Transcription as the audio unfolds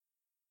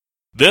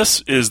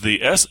This is the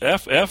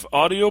SFF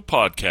Audio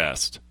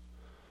Podcast.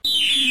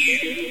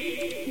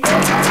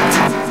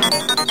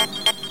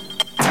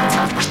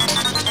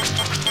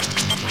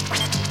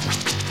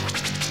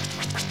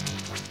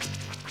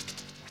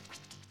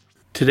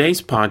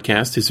 Today's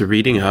podcast is a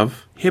reading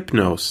of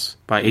Hypnos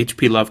by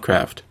H.P.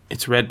 Lovecraft.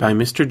 It's read by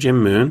Mr.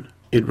 Jim Moon.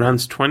 It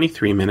runs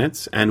 23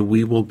 minutes, and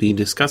we will be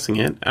discussing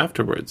it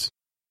afterwards.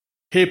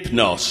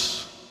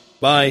 Hypnos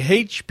by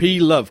H.P.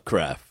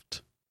 Lovecraft.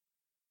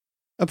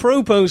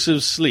 Apropos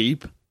of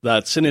sleep,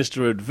 that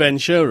sinister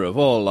adventure of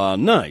all our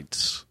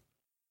nights,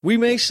 we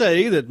may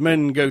say that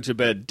men go to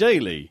bed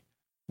daily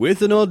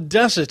with an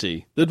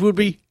audacity that would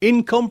be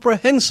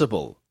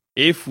incomprehensible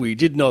if we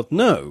did not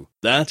know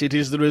that it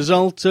is the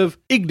result of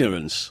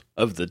ignorance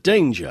of the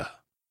danger.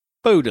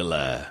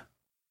 Baudelaire.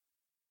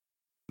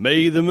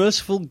 May the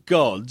merciful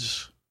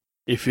gods,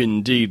 if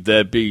indeed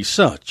there be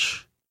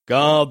such,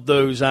 guard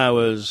those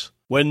hours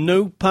when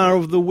no power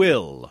of the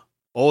will,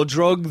 or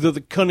drug that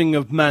the cunning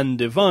of man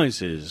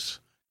devises,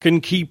 can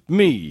keep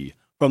me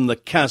from the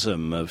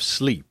chasm of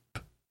sleep.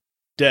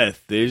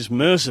 Death is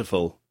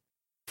merciful,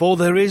 for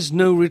there is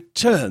no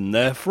return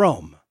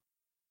therefrom.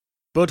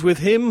 But with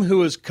him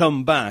who has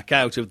come back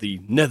out of the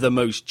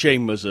nethermost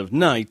chambers of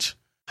night,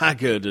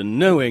 haggard and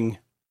knowing,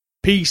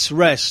 peace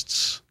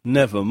rests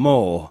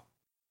nevermore.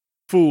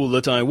 Fool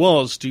that I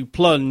was to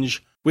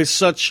plunge with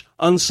such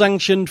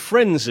unsanctioned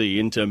frenzy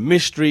into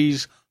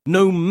mysteries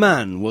no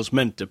man was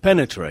meant to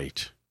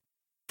penetrate.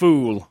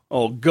 Fool,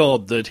 or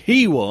god, that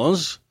he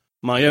was,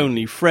 my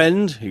only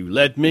friend, who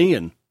led me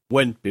and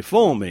went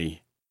before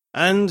me,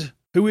 and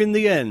who in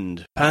the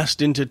end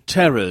passed into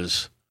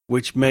terrors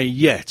which may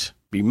yet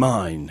be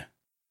mine.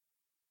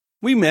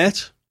 We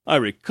met, I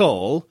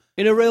recall,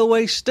 in a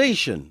railway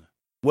station,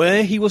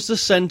 where he was the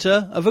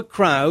centre of a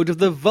crowd of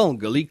the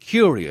vulgarly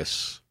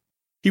curious.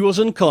 He was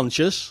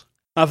unconscious,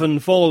 having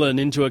fallen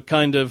into a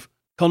kind of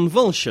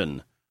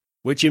convulsion,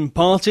 which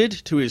imparted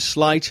to his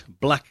slight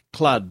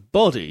black-clad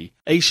body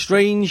a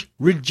strange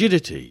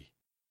rigidity.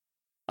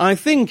 I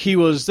think he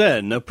was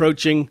then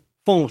approaching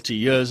 40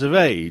 years of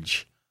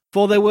age,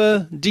 for there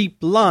were deep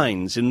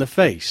lines in the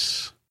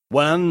face,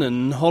 wan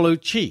and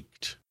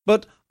hollow-cheeked,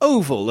 but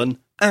oval and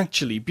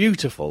actually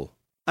beautiful,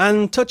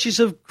 and touches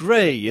of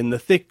grey in the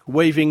thick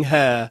waving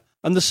hair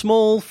and the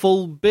small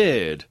full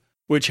beard,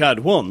 which had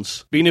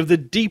once been of the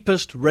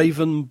deepest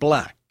raven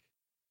black.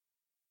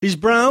 His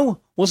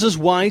brow was as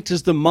white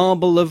as the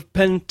marble of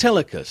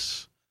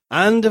Pentelicus,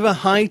 and of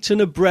a height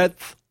and a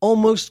breadth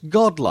almost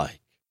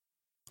godlike.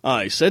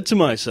 I said to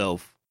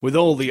myself, with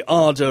all the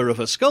ardour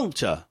of a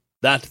sculptor,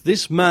 that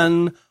this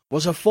man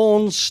was a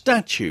fawn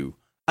statue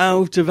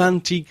out of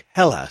antique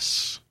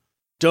Hellas,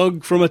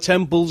 dug from a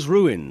temple's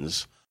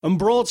ruins, and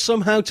brought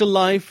somehow to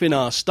life in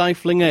our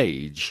stifling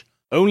age,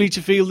 only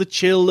to feel the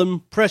chill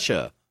and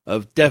pressure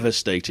of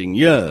devastating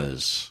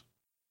years.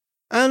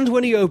 And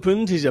when he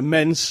opened his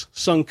immense,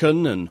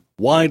 sunken, and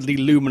widely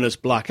luminous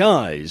black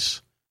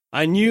eyes,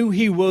 I knew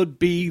he would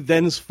be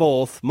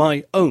thenceforth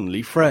my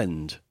only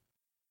friend.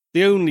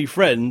 The only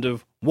friend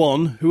of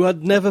one who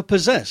had never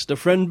possessed a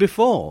friend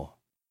before.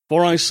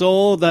 For I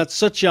saw that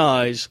such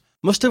eyes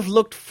must have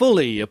looked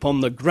fully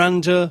upon the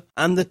grandeur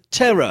and the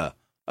terror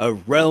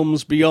of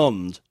realms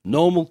beyond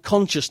normal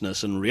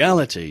consciousness and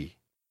reality.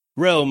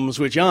 Realms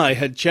which I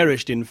had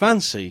cherished in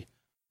fancy,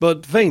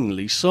 but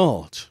vainly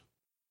sought.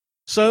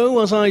 So,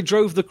 as I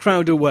drove the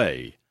crowd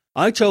away,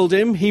 I told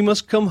him he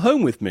must come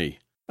home with me,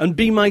 and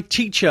be my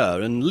teacher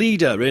and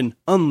leader in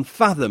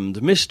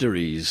unfathomed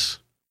mysteries.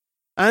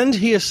 And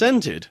he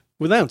assented,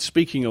 without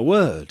speaking a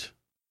word.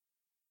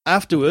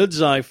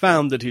 Afterwards I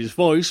found that his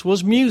voice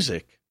was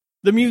music,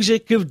 the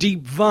music of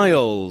deep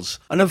viols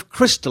and of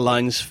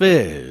crystalline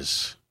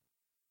spheres.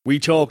 We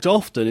talked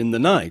often in the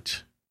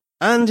night,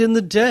 and in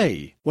the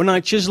day, when I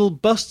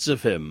chiselled busts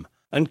of him,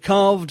 and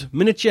carved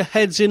miniature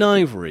heads in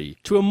ivory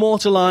to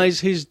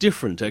immortalize his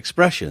different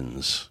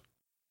expressions.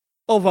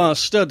 Of our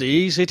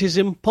studies it is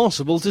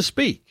impossible to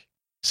speak,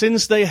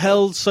 since they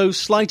held so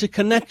slight a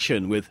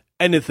connection with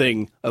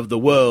anything of the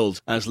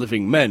world as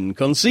living men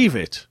conceive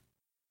it.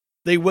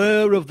 They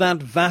were of that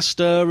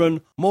vaster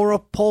and more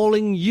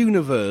appalling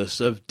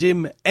universe of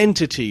dim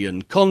entity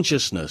and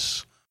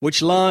consciousness,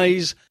 which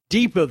lies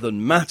deeper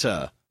than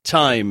matter,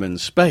 time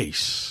and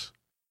space,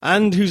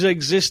 and whose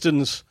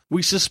existence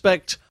we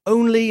suspect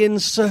only in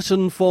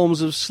certain forms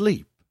of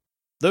sleep,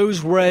 those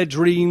rare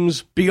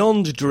dreams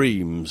beyond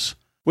dreams,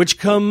 which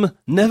come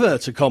never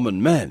to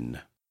common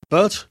men,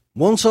 but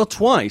once or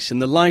twice in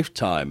the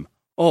lifetime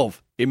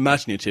of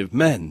imaginative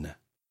men.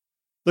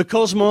 The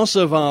cosmos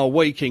of our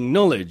waking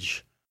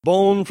knowledge,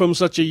 born from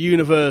such a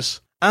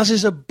universe as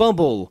is a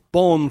bubble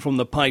born from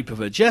the pipe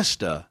of a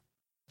jester,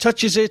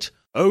 touches it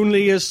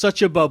only as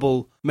such a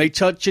bubble may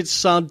touch its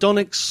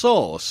sardonic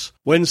source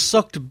when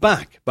sucked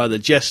back by the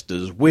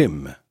jester's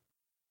whim.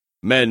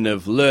 Men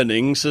of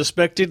learning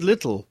suspect it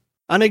little,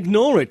 and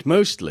ignore it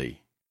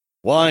mostly.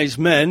 Wise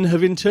men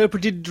have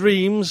interpreted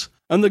dreams,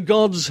 and the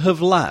gods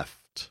have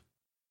laughed.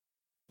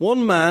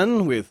 One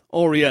man with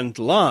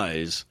oriental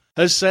eyes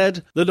has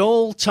said that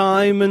all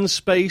time and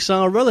space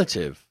are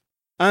relative,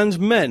 and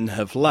men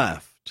have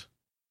laughed.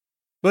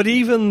 But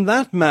even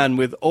that man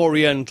with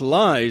oriental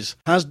eyes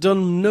has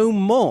done no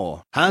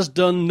more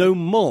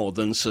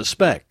than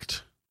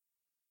suspect.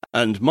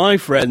 And my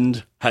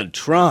friend had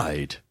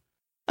tried,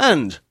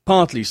 and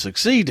partly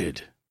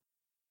succeeded.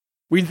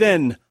 We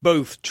then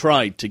both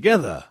tried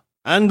together,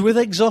 and with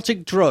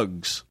exotic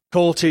drugs,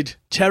 courted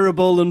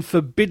terrible and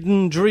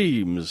forbidden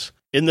dreams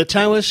in the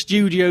tower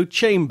studio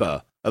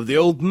chamber of the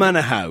old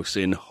manor house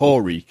in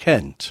Hoary,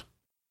 Kent.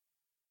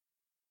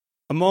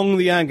 Among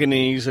the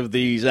agonies of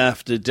these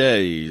after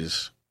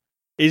days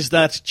is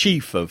that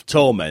chief of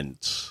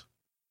torments,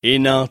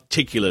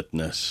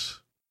 inarticulateness.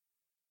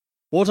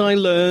 What I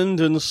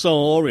learned and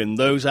saw in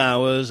those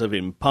hours of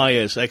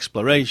impious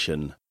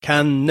exploration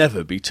can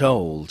never be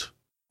told,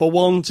 for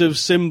want of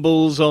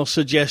symbols or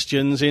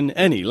suggestions in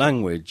any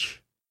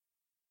language.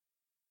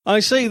 I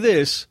say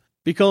this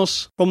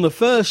because from the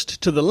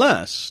first to the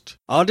last,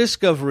 our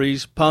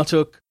discoveries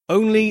partook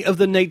only of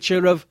the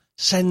nature of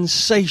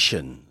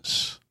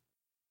sensations.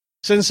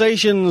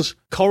 Sensations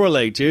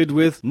correlated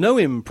with no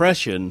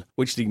impression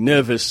which the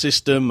nervous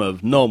system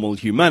of normal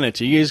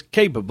humanity is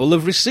capable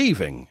of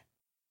receiving.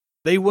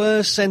 They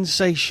were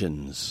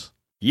sensations,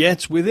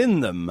 yet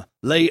within them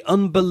lay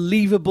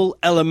unbelievable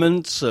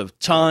elements of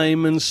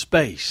time and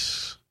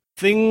space,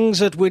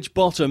 things at which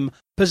bottom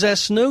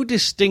possess no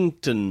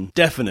distinct and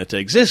definite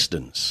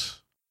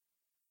existence.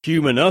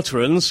 Human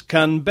utterance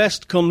can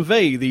best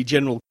convey the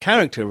general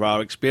character of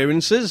our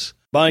experiences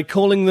by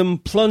calling them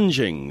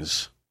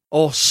plungings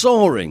or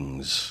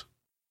soarings.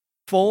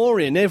 For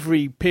in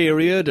every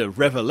period of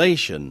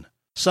revelation,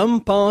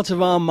 some part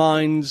of our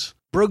minds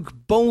broke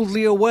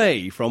boldly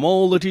away from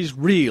all that is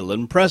real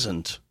and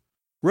present,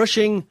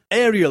 rushing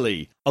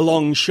aerially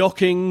along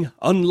shocking,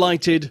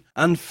 unlighted,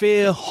 and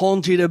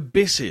fear-haunted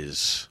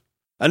abysses,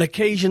 and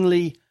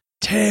occasionally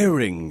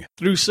tearing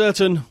through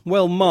certain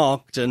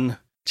well-marked and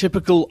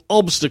typical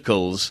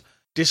obstacles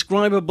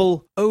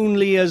describable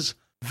only as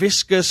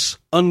viscous,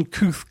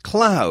 uncouth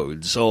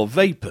clouds or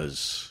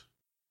vapours.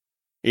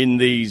 In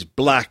these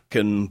black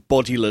and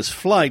bodiless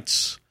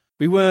flights,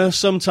 we were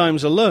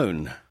sometimes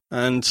alone,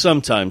 and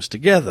sometimes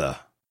together.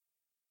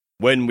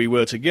 When we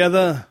were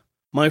together,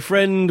 my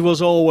friend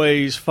was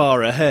always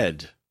far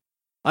ahead.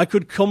 I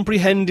could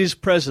comprehend his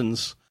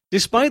presence,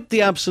 despite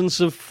the absence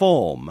of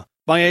form,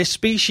 by a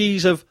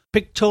species of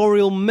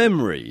pictorial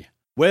memory,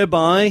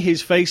 whereby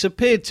his face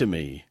appeared to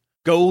me,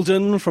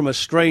 golden from a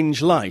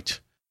strange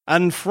light,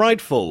 and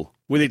frightful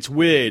with its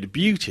weird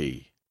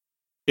beauty.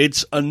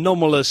 Its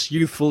anomalous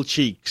youthful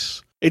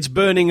cheeks, its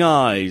burning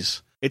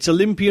eyes, its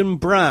Olympian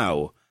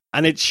brow,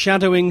 and its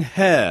shadowing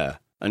hair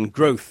and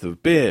growth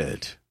of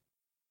beard.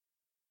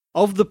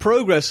 Of the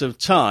progress of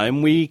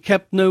time we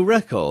kept no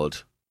record,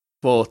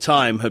 for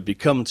time had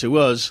become to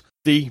us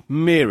the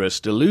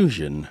merest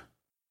illusion.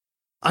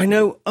 I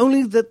know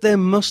only that there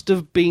must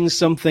have been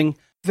something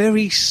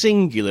very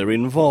singular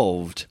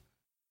involved,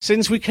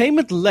 since we came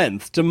at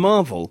length to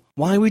marvel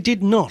why we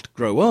did not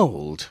grow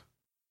old.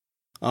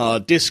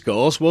 Our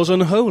discourse was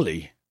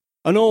unholy,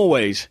 and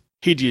always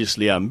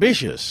hideously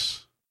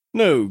ambitious.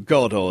 No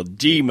god or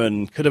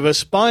demon could have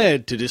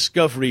aspired to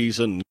discoveries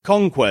and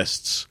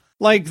conquests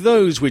like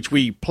those which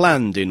we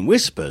planned in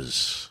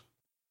whispers.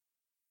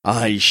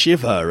 I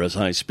shiver as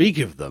I speak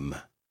of them,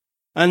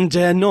 and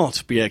dare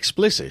not be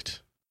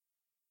explicit,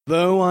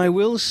 though I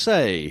will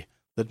say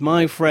that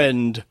my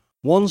friend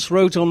once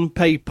wrote on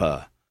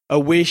paper a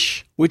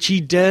wish which he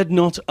dared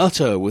not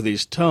utter with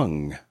his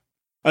tongue,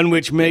 and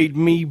which made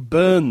me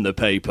burn the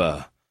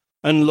paper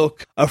and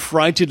look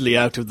affrightedly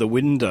out of the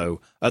window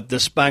at the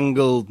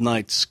spangled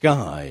night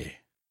sky.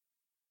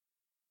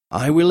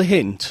 I will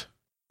hint,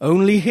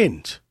 only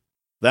hint,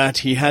 that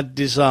he had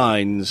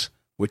designs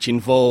which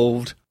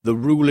involved the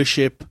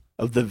rulership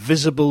of the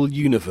visible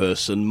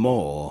universe and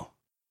more.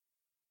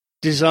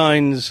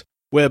 Designs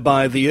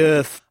whereby the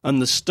earth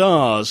and the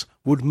stars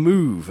would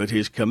move at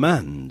his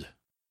command,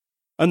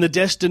 and the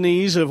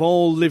destinies of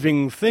all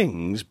living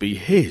things be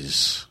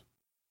his.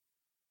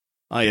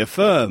 I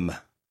affirm,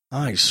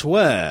 I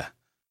swear,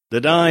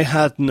 that I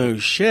had no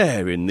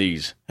share in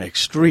these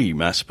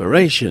extreme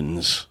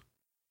aspirations.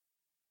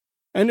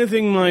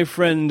 Anything my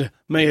friend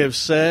may have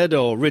said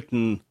or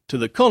written to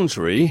the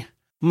contrary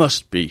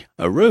must be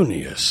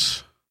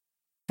erroneous,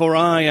 for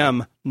I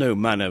am no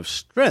man of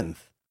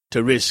strength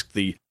to risk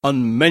the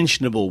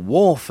unmentionable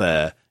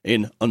warfare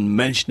in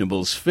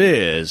unmentionable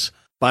spheres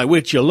by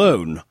which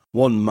alone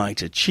one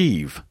might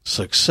achieve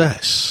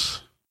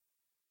success.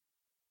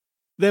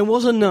 There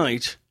was a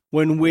night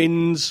when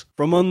winds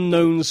from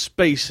unknown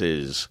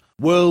spaces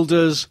whirled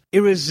us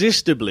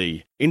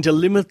irresistibly into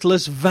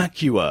limitless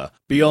vacua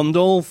beyond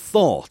all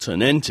thought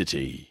and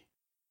entity.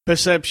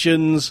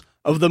 Perceptions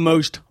of the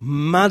most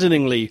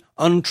maddeningly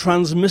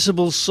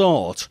untransmissible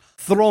sort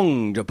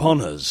thronged upon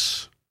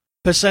us.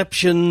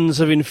 Perceptions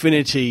of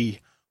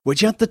infinity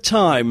which at the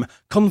time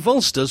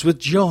convulsed us with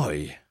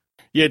joy,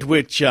 yet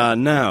which are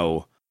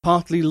now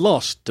partly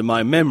lost to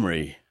my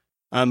memory,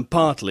 and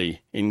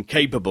partly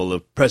incapable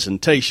of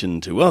presentation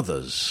to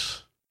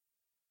others.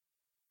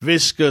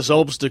 Viscous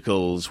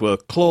obstacles were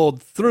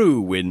clawed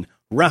through in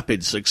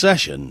rapid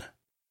succession,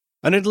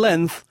 and at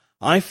length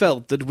I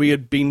felt that we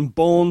had been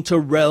borne to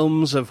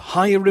realms of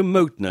higher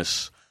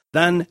remoteness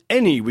than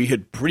any we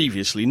had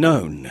previously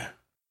known.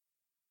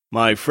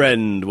 My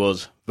friend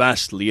was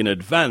vastly in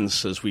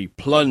advance as we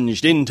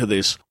plunged into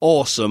this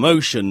awesome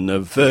ocean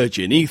of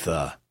virgin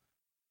ether,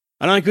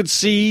 and I could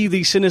see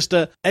the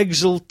sinister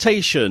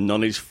exultation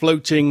on his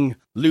floating,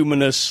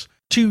 luminous,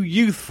 too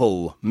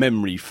youthful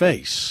memory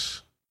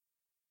face.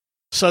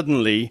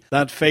 Suddenly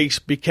that face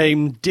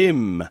became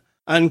dim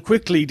and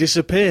quickly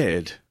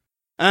disappeared,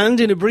 and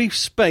in a brief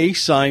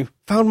space I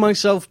found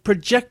myself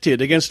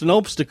projected against an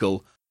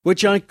obstacle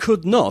which I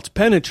could not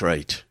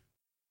penetrate.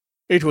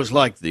 It was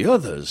like the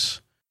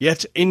others,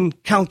 yet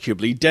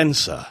incalculably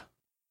denser,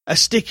 a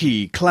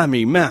sticky,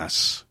 clammy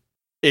mass,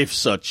 if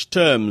such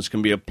terms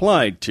can be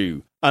applied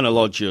to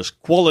analogous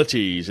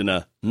qualities in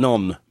a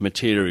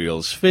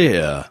non-material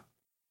sphere.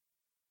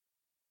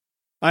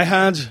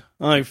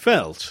 I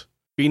felt,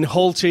 been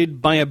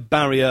halted by a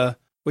barrier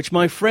which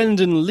my friend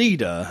and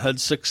leader had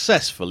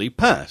successfully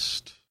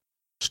passed.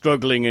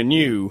 Struggling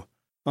anew,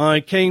 I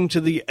came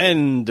to the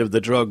end of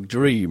the drug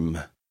dream,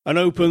 and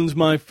opened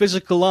my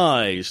physical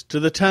eyes to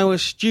the tower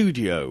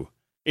studio,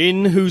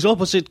 in whose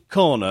opposite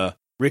corner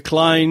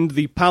reclined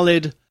the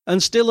pallid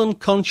and still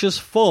unconscious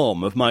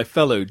form of my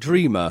fellow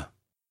dreamer,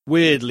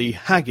 weirdly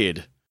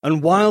haggard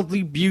and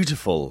wildly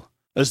beautiful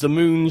as the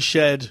moon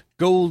shed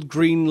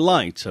gold-green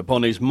light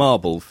upon his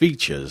marble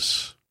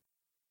features.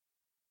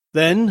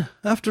 Then,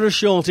 after a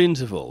short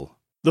interval,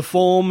 the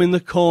form in the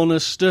corner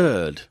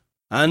stirred,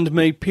 and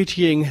may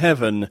pitying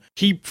heaven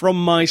keep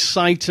from my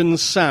sight and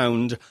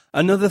sound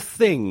another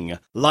thing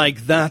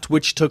like that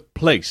which took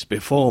place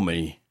before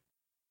me.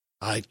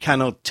 I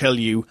cannot tell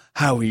you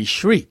how he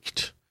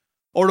shrieked,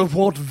 or of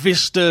what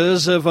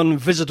vistas of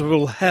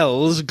unvisitable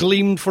hells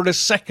gleamed for a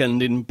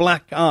second in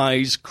black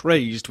eyes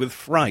crazed with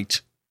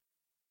fright.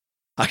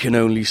 I can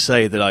only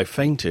say that I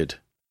fainted,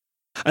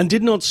 and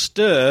did not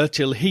stir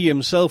till he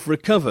himself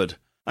recovered,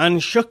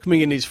 and shook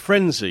me in his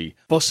frenzy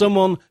for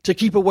someone to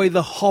keep away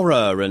the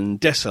horror and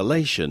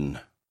desolation.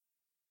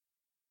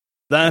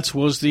 That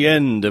was the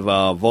end of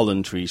our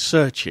voluntary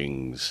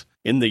searchings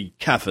in the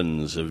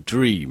caverns of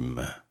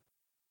dream.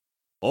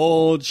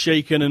 Awed,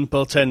 shaken, and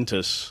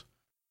portentous,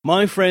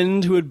 my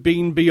friend who had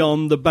been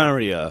beyond the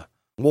barrier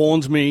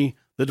warned me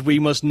that we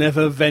must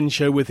never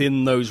venture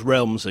within those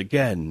realms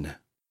again.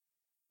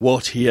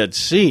 What he had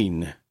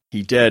seen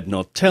he dared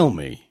not tell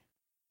me,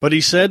 but he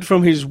said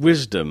from his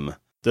wisdom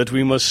that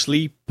we must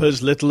sleep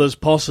as little as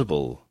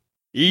possible,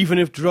 even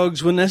if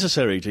drugs were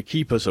necessary to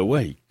keep us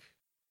awake.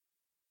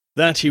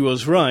 That he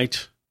was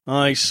right,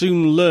 I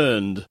soon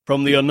learned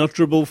from the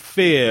unutterable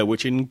fear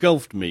which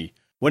engulfed me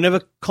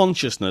whenever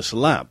consciousness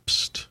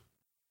lapsed.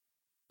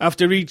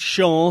 After each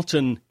short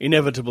and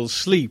inevitable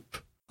sleep,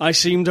 I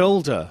seemed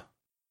older,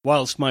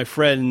 whilst my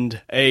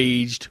friend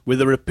aged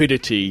with a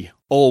rapidity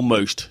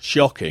almost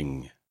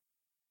shocking.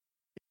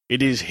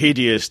 It is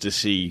hideous to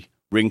see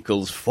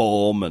wrinkles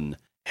form and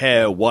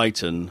hair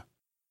whiten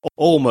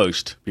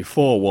almost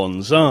before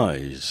one's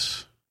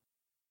eyes.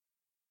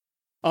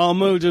 Our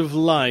mode of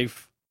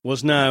life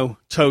was now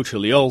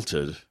totally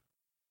altered.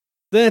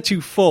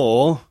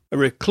 Theretofore a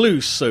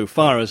recluse so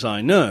far as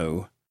I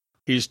know,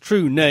 his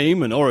true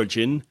name and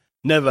origin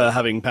never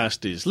having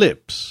passed his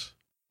lips,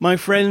 my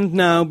friend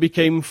now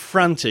became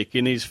frantic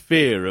in his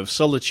fear of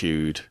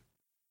solitude.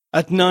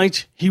 At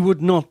night he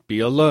would not be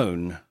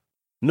alone,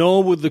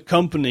 nor would the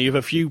company of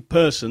a few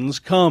persons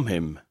calm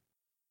him.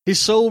 His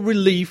sole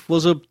relief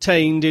was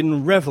obtained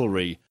in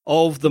revelry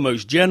of the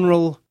most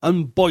general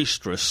and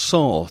boisterous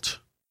sort,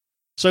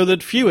 so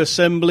that few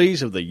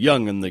assemblies of the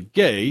young and the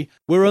gay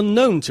were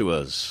unknown to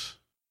us.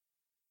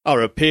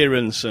 Our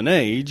appearance and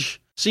age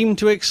seemed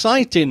to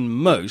excite in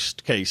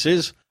most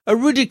cases a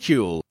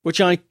ridicule which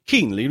I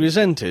keenly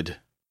resented,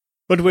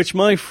 but which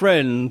my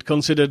friend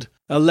considered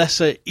a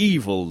lesser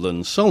evil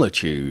than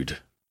solitude.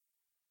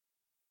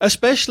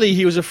 Especially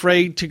he was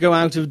afraid to go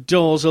out of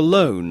doors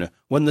alone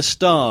when the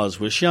stars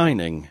were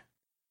shining,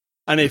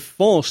 and if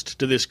forced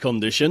to this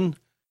condition,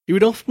 he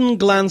would often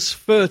glance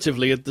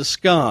furtively at the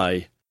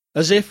sky,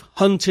 as if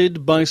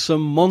hunted by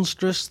some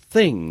monstrous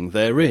thing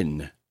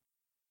therein.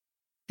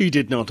 He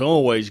did not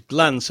always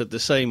glance at the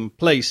same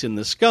place in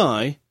the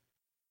sky.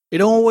 It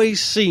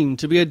always seemed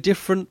to be a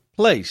different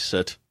place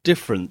at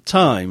different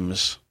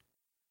times.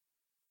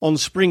 On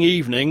spring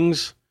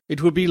evenings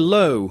it would be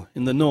low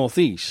in the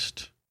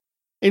northeast.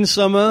 In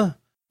summer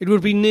it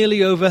would be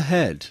nearly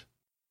overhead.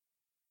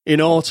 In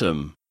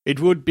autumn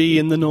it would be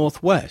in the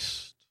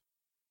northwest.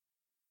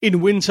 In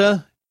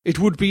winter it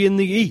would be in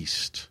the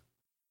east,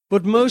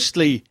 but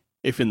mostly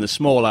if in the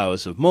small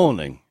hours of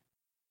morning.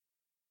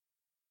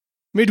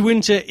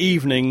 Midwinter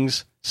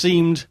evenings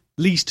seemed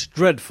least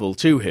dreadful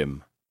to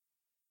him.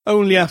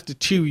 Only after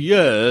 2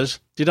 years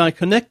did I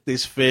connect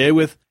this fear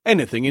with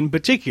anything in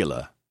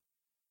particular.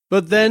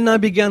 But then I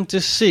began to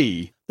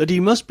see that he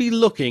must be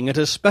looking at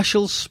a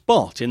special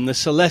spot in the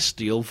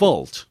celestial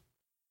vault,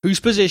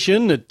 whose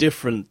position at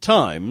different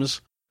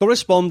times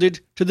corresponded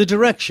to the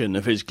direction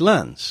of his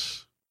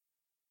glance.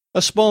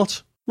 A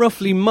spot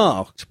roughly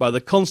marked by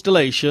the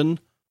constellation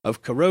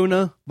of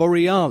Corona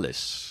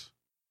Borealis.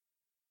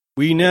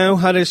 We now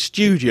had a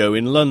studio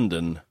in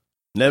London,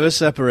 never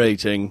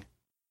separating,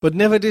 but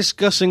never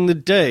discussing the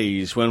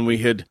days when we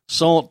had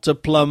sought to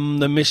plumb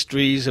the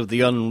mysteries of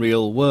the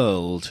unreal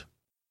world.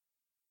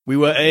 We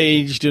were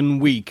aged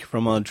and weak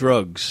from our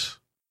drugs,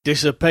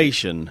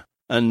 dissipation,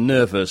 and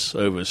nervous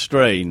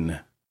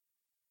overstrain,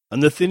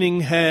 and the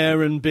thinning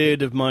hair and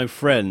beard of my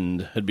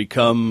friend had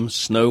become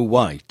snow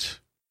white.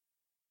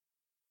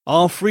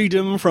 Our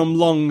freedom from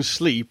long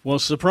sleep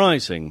was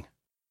surprising,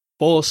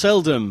 for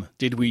seldom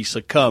did we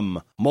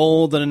succumb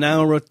more than an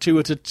hour or two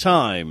at a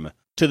time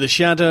to the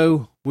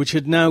shadow which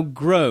had now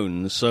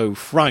grown so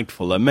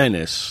frightful a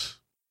menace.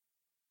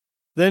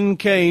 Then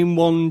came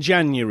one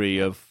January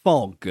of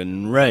fog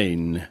and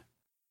rain,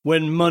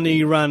 when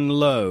money ran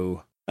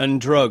low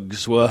and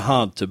drugs were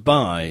hard to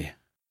buy.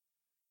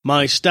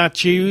 My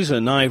statues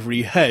and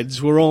ivory heads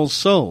were all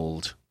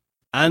sold,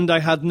 and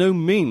I had no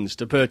means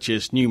to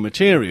purchase new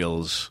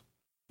materials,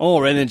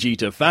 or energy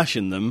to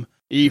fashion them,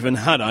 even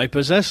had I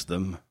possessed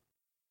them.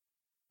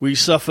 We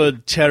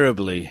suffered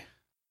terribly,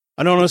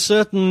 and on a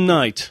certain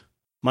night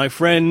my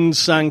friend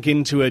sank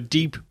into a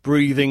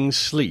deep-breathing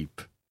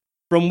sleep,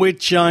 from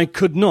which I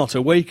could not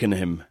awaken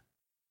him.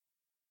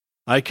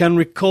 I can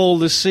recall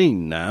the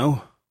scene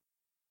now.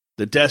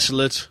 The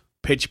desolate,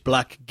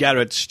 pitch-black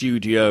garret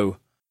studio,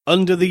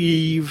 under the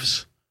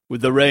eaves,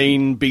 with the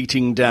rain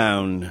beating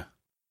down,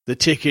 the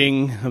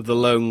ticking of the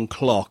lone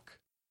clock,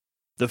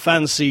 the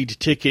fancied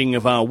ticking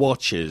of our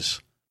watches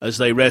as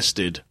they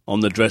rested on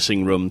the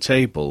dressing-room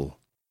table,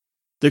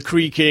 the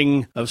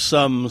creaking of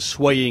some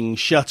swaying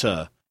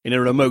shutter in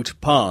a remote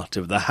part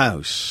of the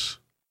house,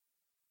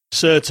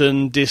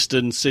 certain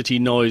distant city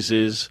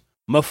noises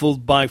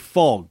muffled by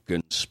fog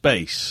and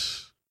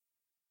space,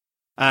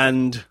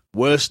 and,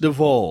 worst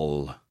of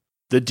all,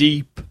 the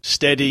deep,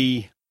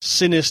 steady,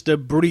 sinister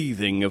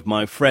breathing of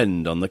my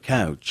friend on the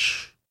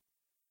couch,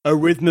 a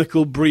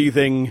rhythmical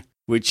breathing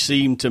which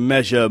seemed to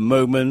measure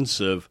moments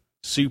of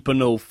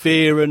supernal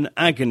fear and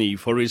agony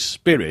for his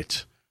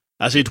spirit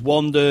as it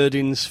wandered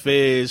in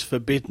spheres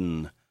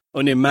forbidden,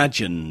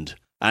 unimagined,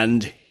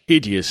 and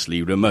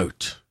hideously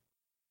remote.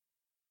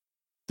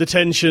 The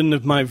tension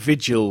of my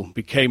vigil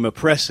became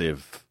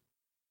oppressive,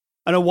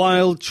 and a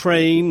wild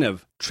train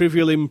of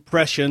trivial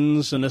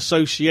impressions and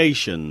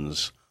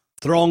associations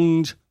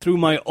thronged through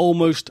my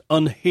almost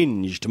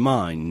unhinged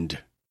mind.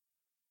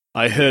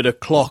 I heard a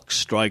clock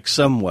strike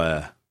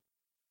somewhere,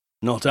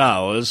 not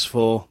ours,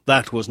 for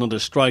that was not a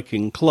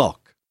striking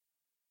clock,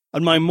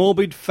 and my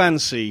morbid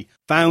fancy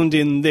found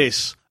in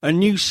this a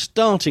new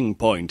starting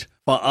point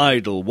for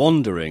idle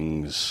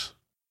wanderings.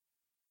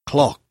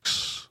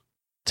 Clocks,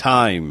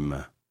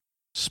 time,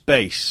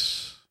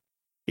 space,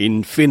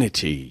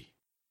 infinity.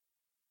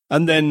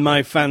 And then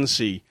my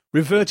fancy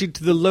reverted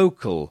to the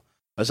local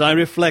as I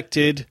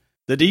reflected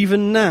that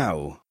even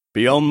now,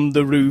 beyond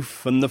the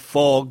roof and the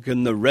fog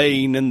and the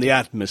rain and the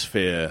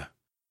atmosphere,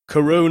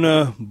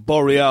 Corona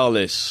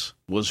Borealis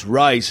was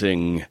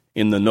rising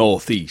in the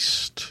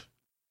northeast.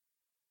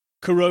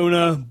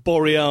 Corona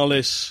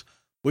Borealis,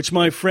 which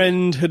my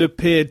friend had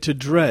appeared to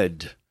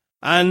dread,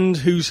 and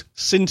whose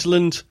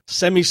scintillant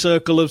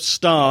semicircle of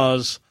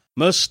stars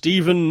must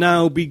even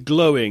now be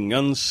glowing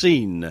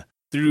unseen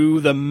through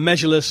the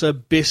measureless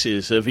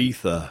abysses of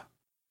ether.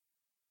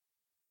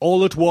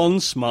 All at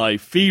once my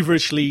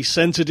feverishly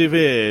sensitive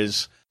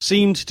ears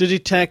seemed to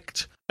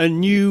detect a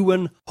new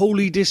and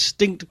wholly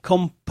distinct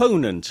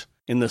component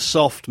in the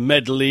soft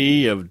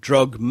medley of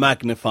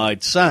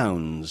drug-magnified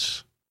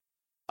sounds.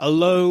 A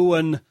low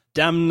and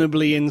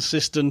damnably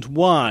insistent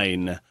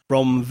whine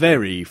from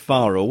very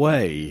far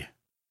away.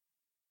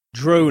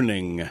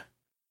 Droning,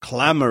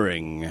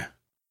 clamouring,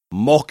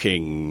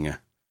 mocking,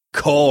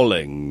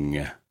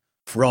 calling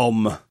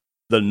from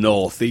the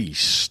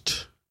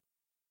northeast.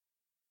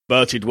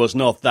 But it was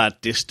not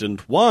that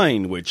distant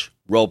whine which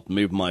robbed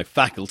me of my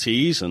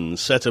faculties and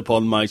set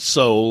upon my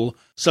soul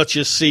such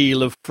a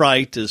seal of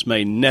fright as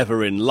may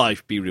never in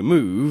life be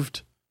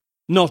removed.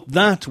 Not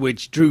that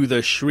which drew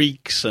the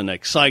shrieks and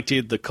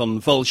excited the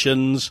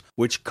convulsions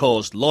which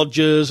caused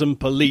lodgers and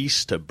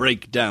police to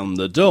break down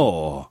the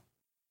door.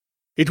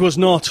 It was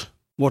not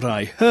what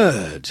I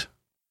heard,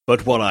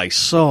 but what I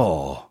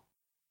saw.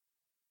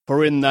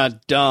 For in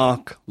that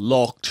dark,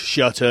 locked,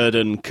 shuttered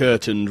and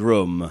curtained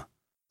room,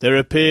 there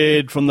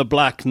appeared from the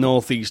black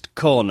northeast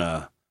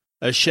corner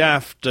a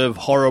shaft of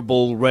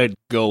horrible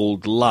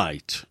red-gold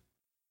light,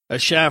 a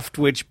shaft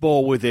which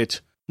bore with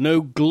it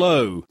no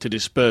glow to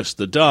disperse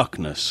the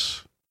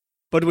darkness,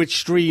 but which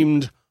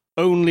streamed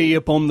only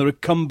upon the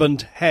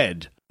recumbent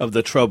head of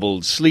the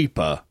troubled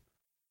sleeper,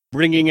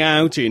 bringing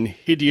out in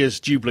hideous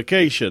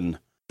duplication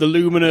the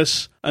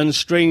luminous and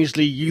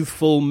strangely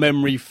youthful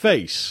memory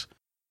face,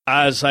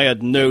 as I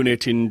had known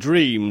it in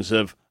dreams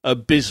of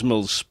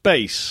abysmal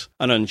space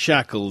and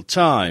unshackled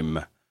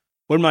time,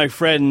 when my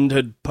friend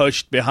had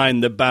pushed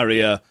behind the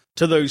barrier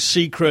to those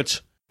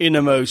secret,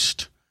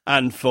 innermost,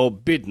 and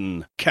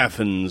forbidden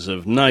caverns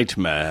of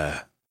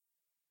nightmare.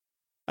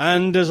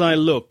 And as I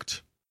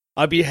looked,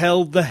 I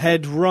beheld the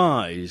head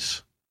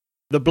rise,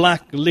 the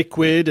black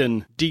liquid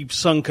and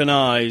deep-sunken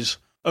eyes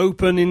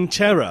open in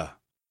terror,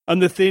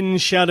 and the thin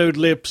shadowed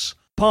lips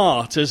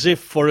part as if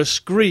for a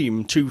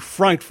scream too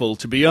frightful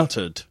to be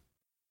uttered.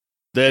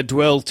 There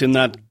dwelt in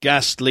that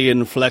ghastly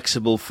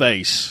inflexible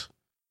face,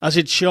 as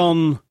it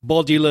shone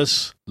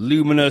bodiless,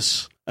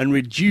 luminous, and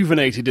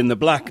rejuvenated in the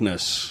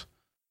blackness,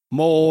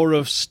 more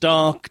of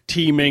stark,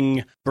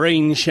 teeming,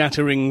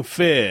 brain-shattering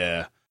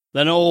fear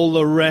than all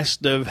the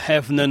rest of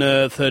heaven and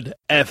earth had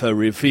ever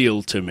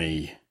revealed to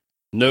me.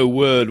 No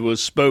word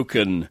was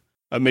spoken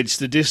amidst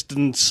the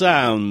distant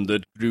sound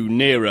that grew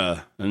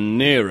nearer and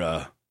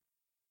nearer.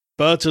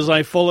 But as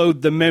I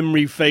followed the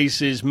memory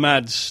face's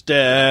mad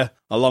stare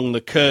along the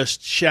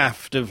cursed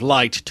shaft of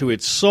light to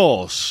its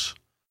source,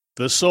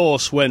 the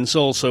source whence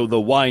also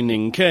the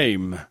whining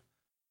came,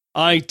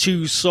 I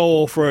too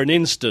saw for an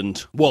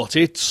instant what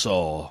it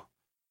saw,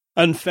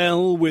 and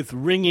fell with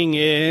ringing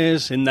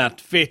ears in that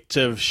fit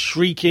of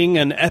shrieking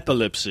and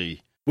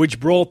epilepsy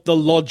which brought the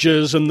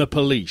lodgers and the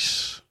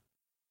police.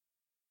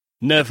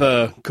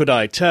 Never could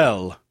I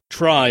tell,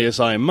 try as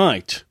I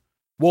might,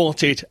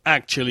 what it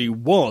actually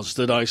was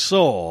that I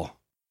saw.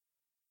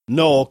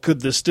 Nor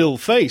could the still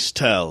face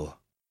tell,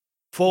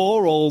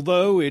 for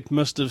although it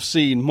must have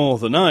seen more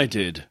than I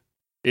did,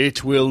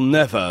 it will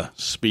never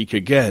speak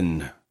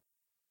again.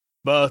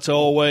 But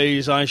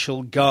always I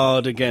shall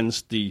guard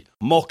against the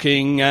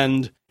mocking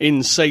and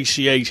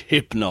insatiate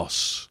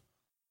Hypnos,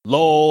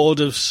 lord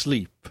of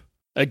sleep,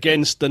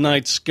 against the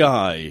night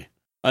sky,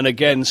 and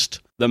against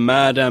the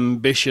mad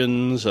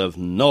ambitions of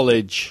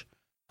knowledge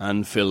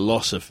and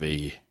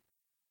philosophy.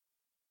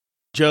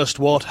 Just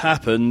what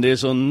happened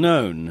is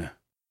unknown,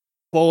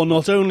 for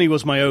not only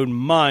was my own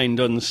mind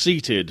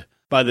unseated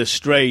by the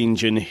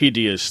strange and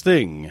hideous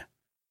thing,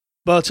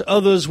 but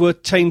others were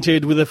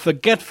tainted with a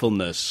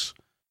forgetfulness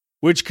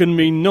which can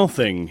mean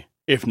nothing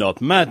if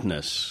not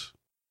madness.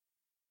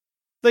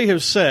 They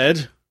have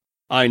said,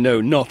 I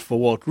know not for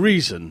what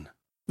reason,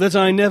 that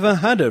I never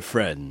had a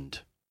friend,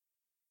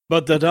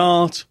 but that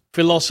art,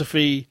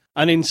 philosophy,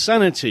 and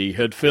insanity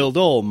had filled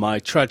all my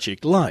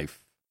tragic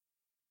life.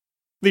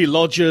 The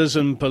lodgers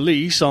and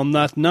police on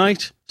that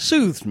night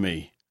soothed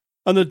me,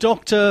 and the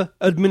doctor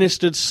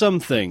administered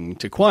something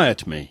to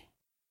quiet me.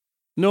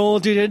 Nor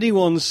did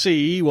anyone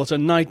see what a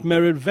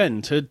nightmare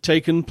event had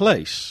taken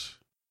place.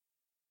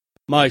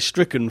 My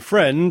stricken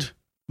friend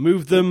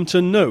moved them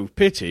to no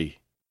pity.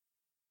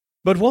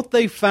 But what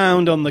they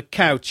found on the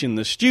couch in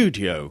the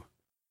studio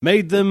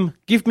made them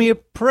give me a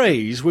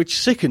praise which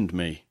sickened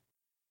me,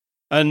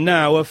 and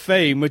now a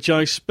fame which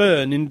I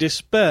spurn in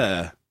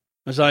despair,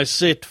 as I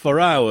sit for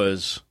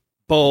hours,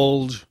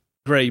 bald,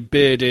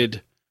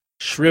 grey-bearded,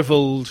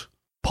 shrivelled,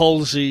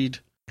 palsied,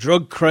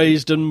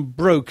 drug-crazed and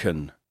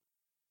broken,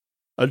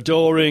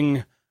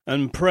 adoring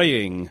and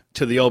praying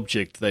to the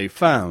object they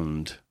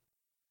found.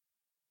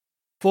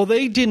 For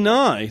they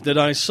deny that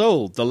I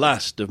sold the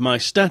last of my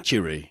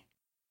statuary,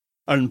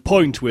 and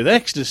point with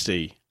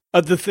ecstasy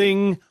at the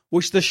thing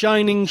which the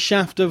shining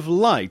shaft of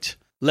light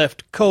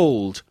left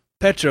cold,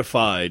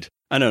 petrified,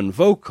 and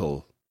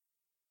unvocal.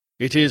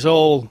 It is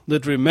all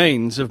that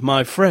remains of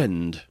my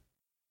friend,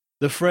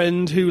 the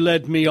friend who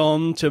led me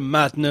on to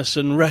madness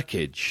and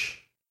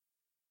wreckage.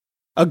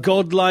 A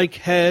godlike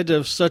head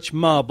of such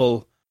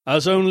marble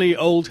as only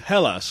old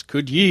Hellas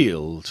could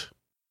yield,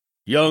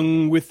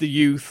 young with the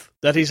youth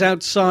that is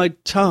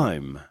outside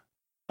time,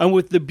 and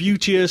with the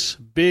beauteous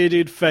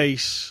bearded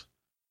face,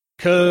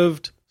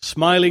 curved,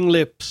 smiling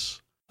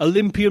lips,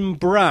 Olympian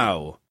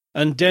brow,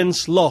 and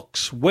dense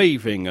locks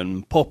waving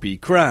and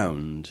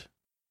poppy-crowned.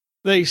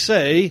 They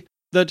say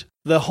that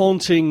the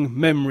haunting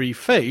memory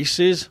face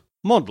is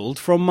modelled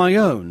from my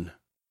own,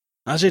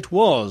 as it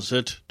was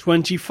at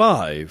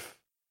 25.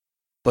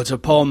 But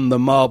upon the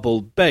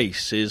marble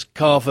base is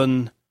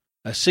carven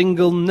a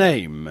single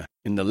name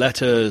in the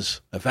letters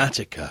of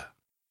Attica: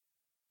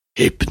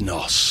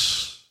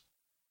 Hypnos.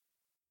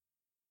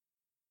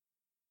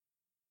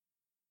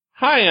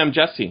 Hi, I'm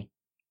Jesse.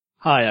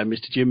 Hi, I'm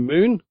Mr. Jim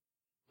Moon.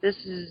 This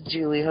is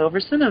Julie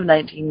Hoverson of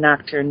 19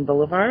 Nocturne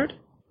Boulevard.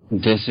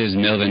 This is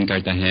Melvin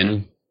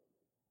Cartagena.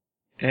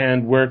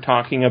 And we're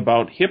talking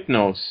about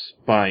Hypnos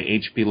by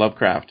H.P.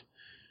 Lovecraft.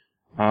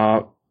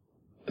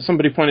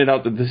 Somebody pointed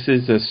out that this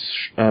is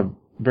a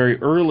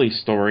very early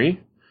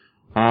story.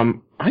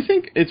 I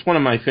think it's one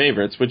of my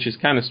favorites, which is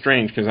kind of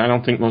strange because I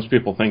don't think most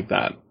people think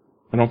that.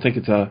 I don't think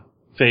it's a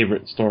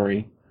favorite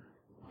story.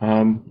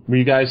 Were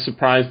you guys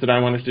surprised that I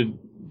wanted to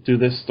do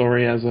this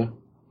story as a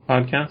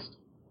podcast?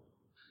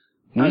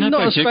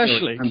 Not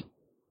especially.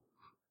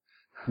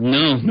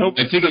 No. Nope.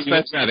 I figured you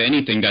don't have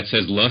anything that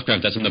says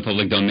Lovecraft that's in the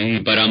public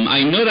domain. But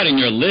I know that in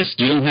your list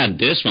you don't have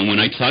this one. When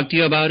I talked to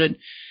you about it,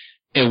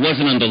 it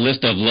wasn't on the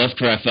list of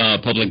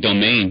Lovecraft public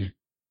domain.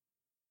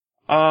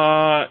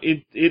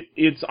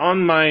 It's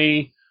on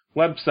my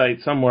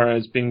website somewhere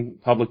as being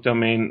public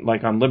domain,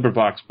 like on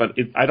LibriVox, but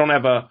I don't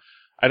have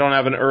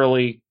an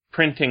early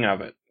printing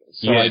of it,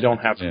 so I don't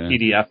have a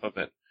PDF of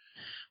it.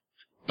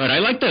 But I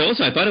liked that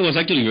also. I thought it was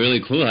actually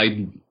really cool.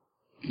 I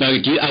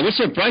was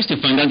surprised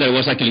to find out that it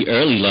was actually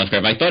early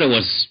Lovecraft. I thought it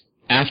was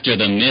after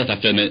the myth,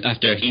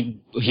 after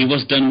he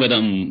was done with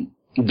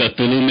the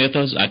Cthulhu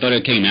mythos. I thought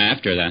it came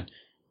after that.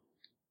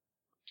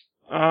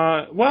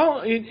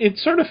 Well, it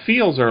sort of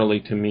feels early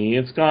to me.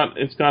 It's got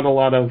a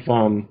lot of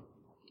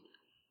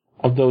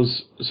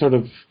those sort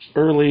of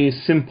early,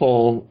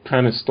 simple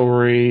kind of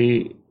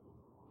story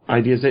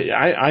ideas.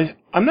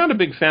 I'm not a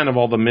big fan of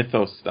all the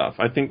mythos stuff.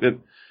 I think that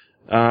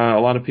a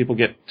lot of people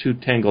get too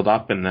tangled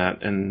up in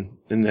that, and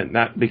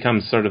that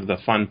becomes sort of the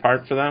fun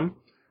part for them.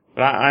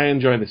 But I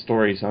enjoy the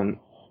stories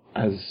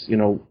as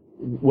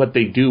what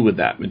they do with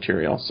that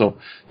material. So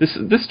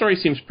this story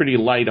seems pretty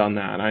light on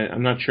that.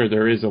 I'm not sure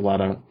there is a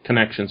lot of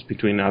connections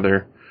between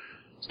other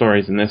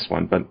stories in this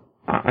one, but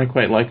I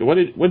quite like it.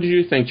 What did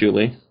you think,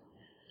 Julie?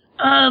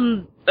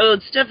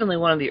 It's definitely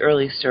one of the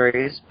early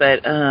stories,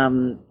 but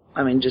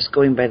just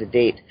going by the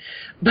date.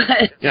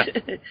 But yeah.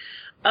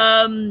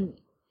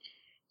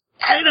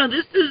 I don't know.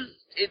 This is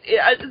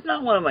it's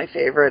not one of my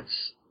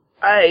favorites.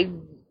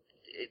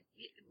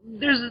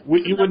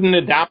 You wouldn't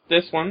adapt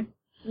this one?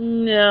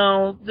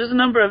 No, there's a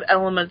number of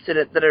elements in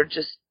it that are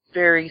just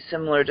very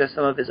similar to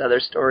some of his other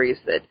stories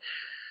that...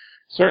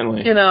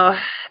 Certainly.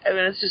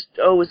 It's just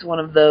always one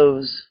of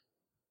those.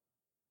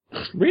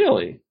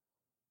 Really?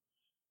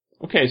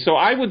 Okay, so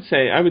I would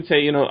say,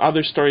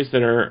 other stories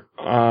that are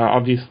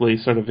obviously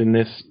sort of in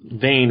this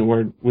vein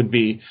would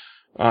be,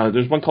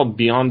 there's one called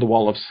Beyond the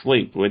Wall of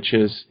Sleep, which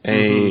is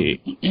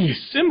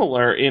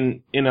similar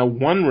in a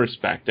one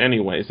respect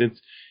anyways.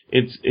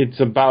 It's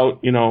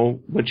about,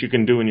 what you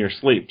can do in your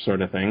sleep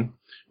sort of thing,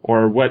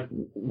 or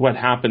what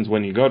happens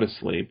when you go to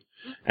sleep.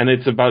 And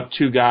it's about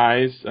two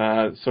guys,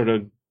 sort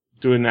of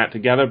doing that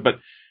together, but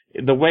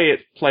the way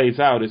it plays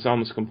out is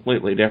almost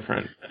completely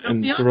different.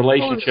 And the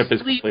relationship is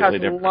completely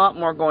different. Has a lot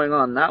more going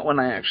on. That one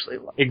I actually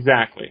like.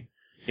 Exactly.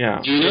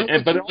 Yeah.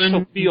 But it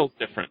also feels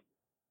different.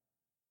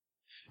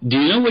 Do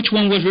you know which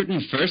one was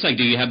written first? Like,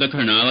 do you have the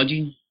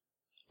chronology?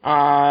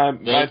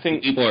 I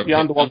think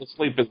Beyond the Wall of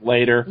Sleep is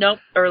later. Nope,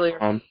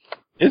 earlier.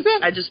 Is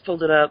it? I just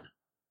pulled it up.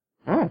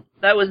 Oh.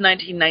 That was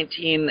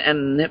 1919,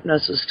 and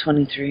Hypnos was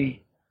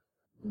 23.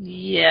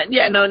 Yeah,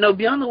 no,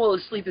 Beyond the Wall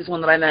of Sleep is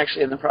one that I'm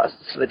actually in the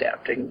process of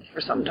adapting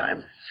for some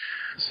time.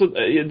 So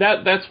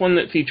that's one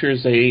that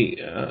features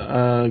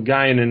a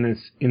guy in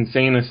an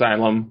insane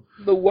asylum.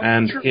 The white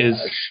and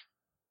trash.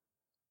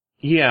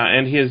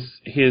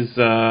 His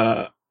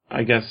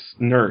I guess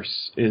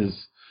nurse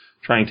is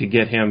trying to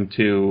get him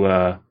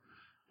to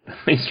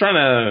he's trying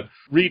to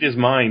read his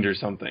mind or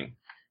something.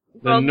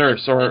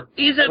 Nurse, or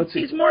he's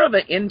more of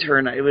an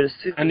intern, I would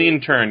assume. An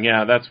intern,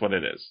 yeah, that's what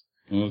it is.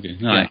 Okay.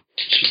 No, I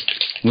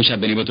wish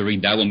I'd been able to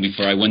read that one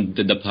before I went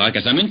to the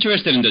podcast. I'm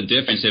interested in the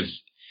difference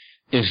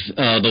if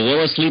the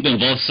Wall of Sleep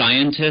involves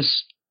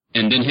scientists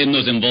and then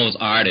Hypnos involves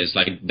artists.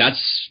 Like,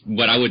 that's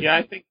what I would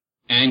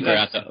anchor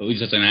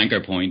as an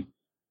anchor point.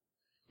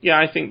 Yeah,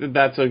 I think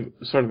that's a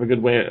sort of a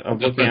good way of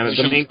looking at it.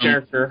 The main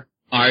character,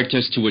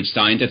 artist to which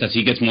scientist, as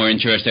he gets more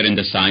interested in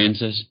the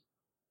sciences.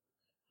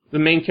 The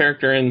main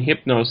character in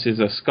Hypnos is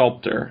a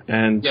sculptor,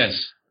 and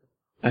yes,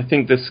 I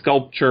think the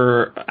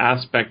sculpture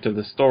aspect of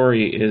the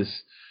story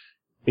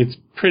it's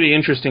pretty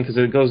interesting because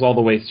it goes all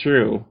the way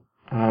through.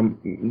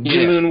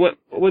 Moon,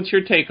 what's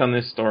your take on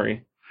this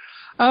story?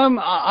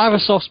 I have a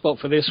soft spot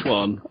for this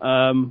one,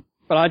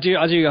 but I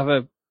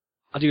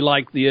do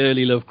like the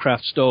early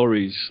Lovecraft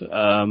stories.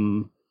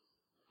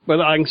 But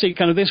I can see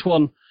kind of this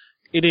one.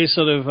 It is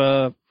sort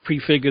of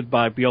prefigured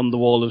by Beyond the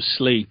Wall of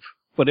Sleep,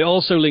 but it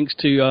also links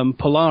to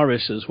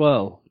Polaris as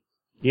well.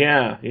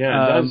 Yeah, it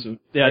does.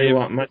 You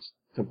want much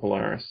to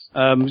Polaris.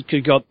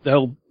 You've got the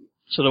whole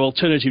sort of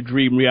alternative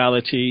dream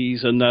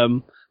realities and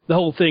the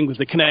whole thing with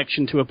the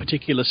connection to a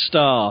particular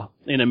star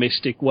in a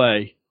mystic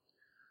way.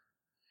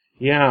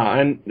 Yeah,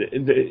 and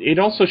it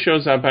also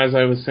shows up, as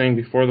I was saying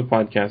before the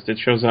podcast, it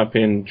shows up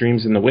in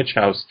Dreams in the Witch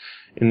House,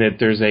 in that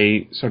there's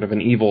a sort of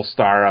an evil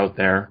star out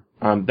there.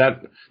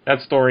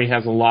 That story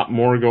has a lot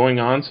more going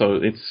on,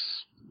 so it's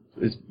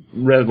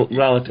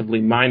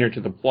relatively minor to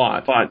the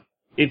plot. But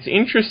it's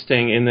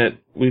interesting in that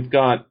we've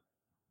got,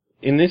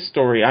 in this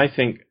story, I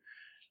think,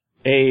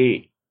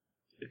 it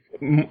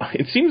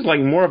seems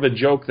like more of a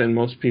joke than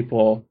most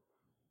people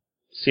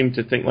seem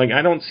to think. Like,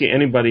 I don't see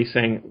anybody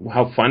saying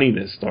how funny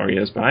this story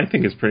is, but I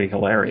think it's pretty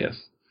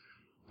hilarious.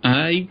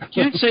 I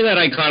can't say that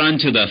I caught on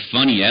to the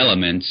funny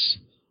elements,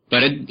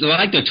 but I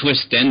like the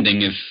twist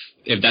ending.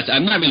 If that's,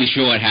 I'm not really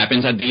sure what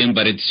happens at the end,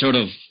 but it sort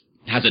of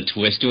has a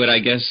twist to it, I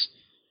guess.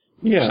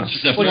 Yeah.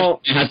 The first time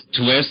it has a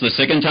twist. The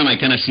second time I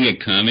kind of see it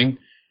coming.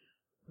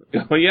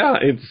 Well, yeah,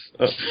 it's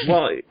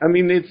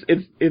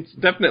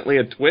definitely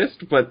a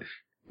twist, but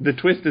the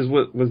twist is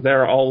what was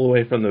there all the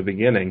way from the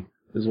beginning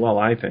as well,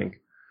 I think.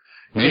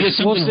 Maybe it's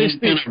something he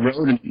kind of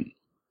wrote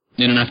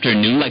in an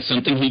afternoon, like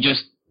something he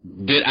just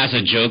did as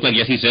a joke, like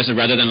yes, he says,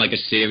 rather than like a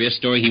serious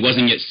story. He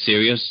wasn't yet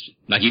serious.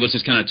 Like he was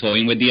just kind of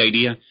toying with the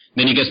idea.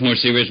 Then he gets more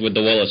serious with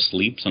The Wall of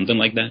Sleep, something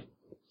like that.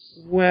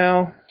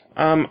 Well,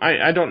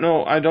 I don't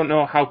know. I don't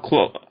know how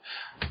close.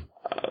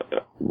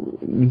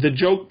 The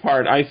joke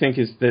part, I think,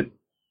 is that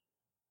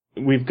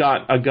we've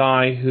got a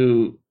guy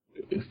who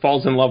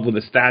falls in love with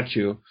a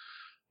statue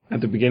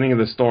at the beginning of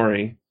the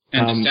story.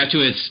 And the statue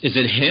is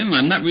it him?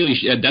 I'm not really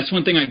sure. That's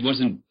one thing I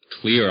wasn't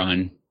clear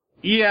on.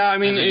 Yeah, I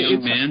mean,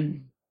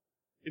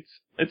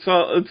 it's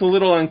a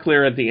little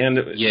unclear at the end,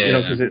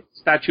 because the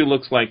statue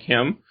looks like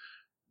him,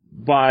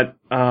 but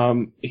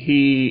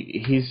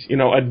he's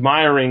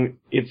admiring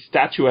its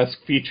statuesque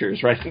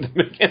features right at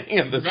the beginning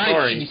of the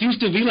story. He seems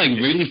to be like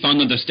really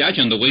fond of the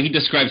statue, and the way he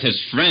describes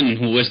his friend,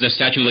 who was the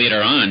statue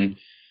later on,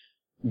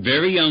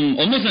 very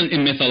almost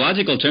in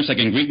mythological terms, like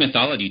in Greek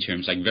mythology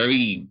terms, like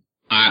very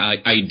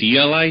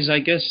idealized, I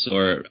guess,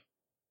 or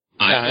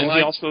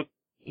idolized.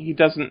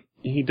 And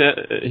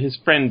his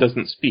friend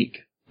doesn't speak.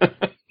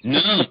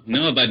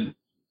 No, but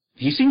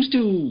he seems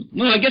to.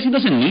 No, I guess he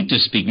doesn't need to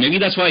speak. Maybe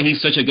that's why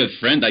he's such a good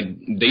friend. Like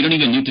they don't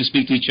even need to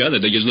speak to each other.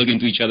 They just look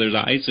into each other's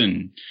eyes,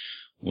 and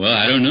well,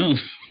 I don't know.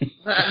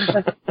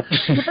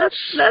 That's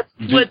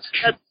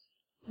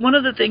one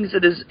of the things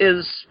that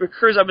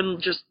recurs. I've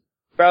been just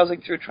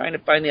browsing through trying to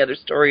find the other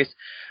stories,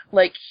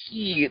 like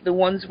the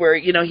ones where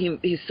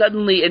he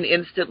suddenly and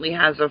instantly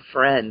has a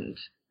friend.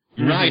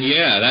 Right,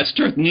 yeah, that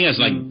struck me as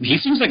like, he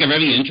seems like a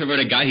very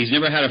introverted guy. He's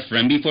never had a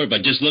friend before,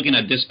 but just looking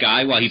at this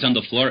guy while he's on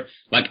the floor,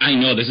 like, I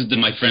know this is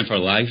my friend for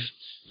life.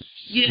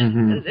 Yeah,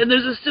 and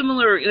there's a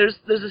similar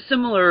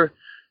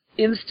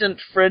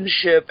instant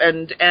friendship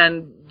and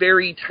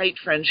very tight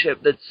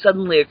friendship that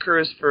suddenly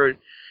occurs for,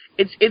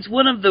 it's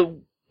one of the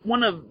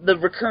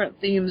recurrent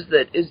themes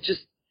that is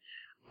just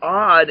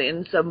odd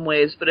in some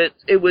ways, but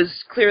it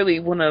was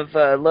clearly one of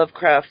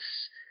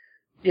Lovecraft's,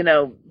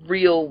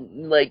 real,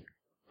 like,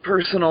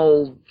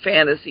 personal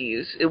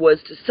fantasies. It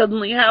was to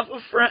suddenly have a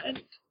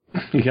friend.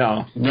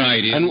 Yeah.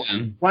 Right. Yeah.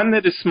 And one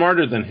that is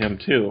smarter than him,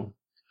 too.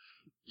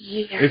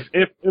 Yeah.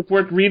 If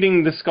we're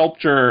reading the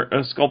sculptor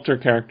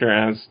character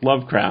as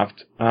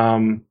Lovecraft,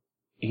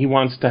 he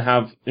wants to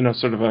have,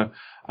 sort of a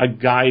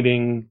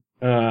guiding...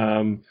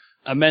 a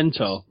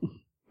mentor.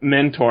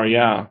 Mentor,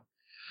 yeah.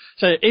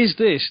 So is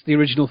this the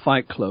original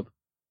Fight Club?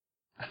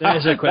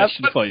 There's a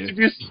question for you. Did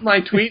you see my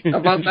tweet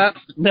about that?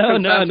 No.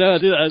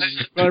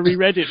 I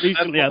reread it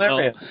recently. I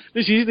thought,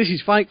 this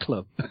is Fight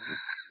Club.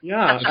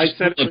 Yeah, I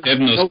said it.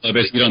 Hypnos Club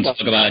is we don't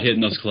talk about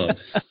Hypnos Club.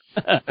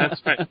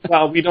 That's right.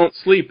 Well, we don't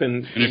sleep,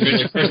 and if you're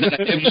the person at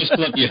Hypnos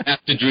Club, you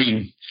have to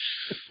dream.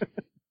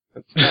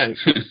 That's right.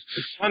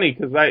 It's funny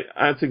because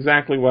that's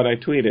exactly what I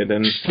tweeted,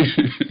 and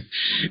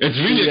it's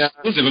really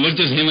exclusive. It was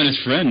just him and his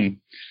friend.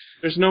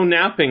 There's no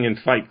napping in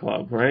Fight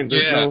Club, right?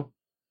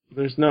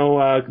 There's no,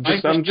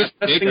 I'm just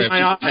testing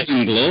my eye.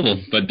 Global,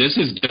 but this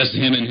is just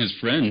him and his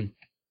friend.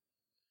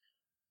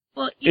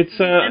 Well,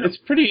 it's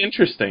pretty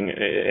interesting,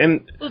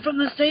 and from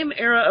the same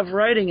era of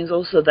writing is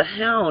also The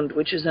Hound,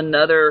 which is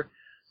another,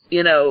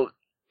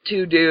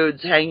 two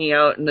dudes hanging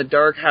out in a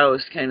dark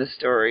house kind of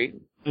story.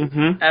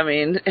 Mm-hmm. I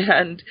mean,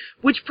 and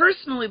which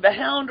personally, The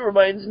Hound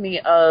reminds me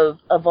of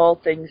all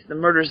things, The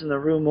Murders in the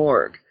Rue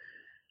Morgue.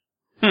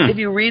 If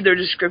you read their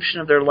description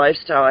of their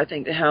lifestyle, I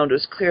think The Hound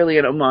was clearly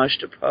an homage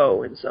to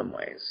Poe in some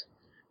ways.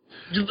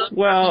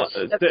 Well,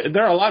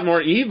 they're a lot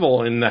more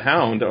evil in The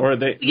Hound, or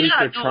they. I mean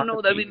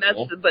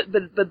that's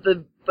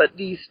but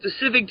the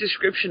specific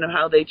description of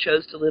how they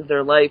chose to live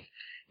their life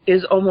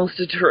is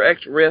almost a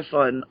direct riff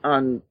on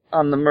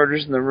The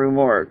Murders in the Rue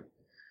Morgue.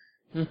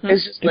 Mm-hmm.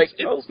 It's just like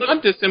it's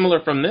not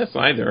dissimilar from this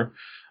either.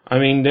 I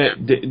mean,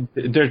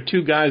 they're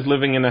two guys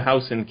living in a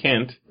house in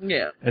Kent.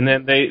 Yeah. And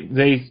then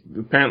they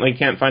apparently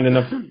can't find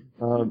enough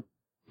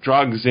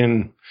drugs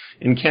in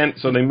Kent,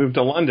 so they moved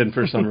to London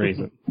for some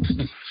reason.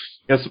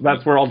 Guess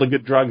that's where all the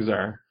good drugs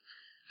are.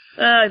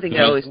 I think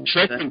I always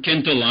trek from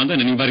Kent to London.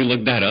 Anybody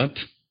look that up?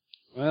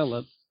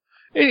 Well,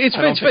 it's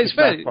not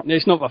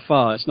that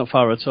far. It's not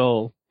far at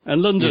all.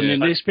 And London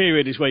in this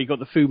period is where you got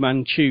the Fu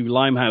Manchu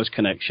Limehouse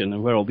connection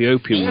and where all the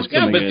opium was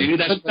coming in.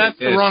 But that's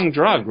the wrong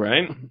drug,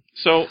 right?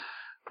 So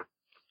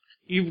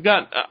you've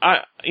got,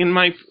 in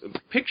my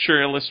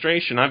picture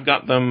illustration, I've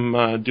got them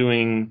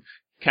doing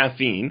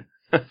caffeine,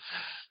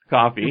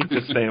 coffee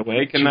to stay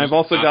awake, and I've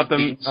also got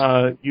them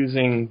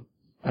using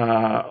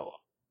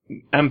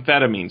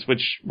amphetamines,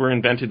 which were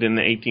invented in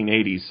the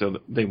 1880s, so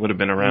they would have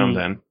been around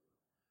then.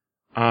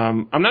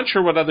 I'm not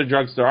sure what other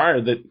drugs there are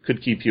that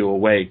could keep you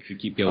awake.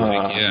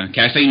 Yeah.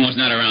 Caffeine was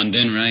not around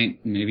then, right?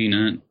 Maybe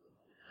not.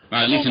 Or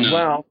at least in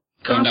the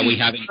form that we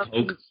have in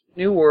Coke.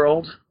 New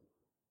World.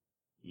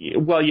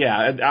 Well,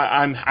 yeah,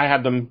 I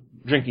had them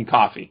drinking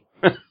coffee,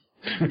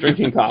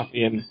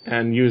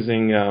 and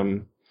using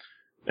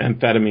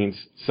amphetamines.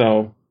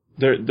 So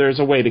there's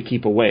a way to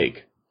keep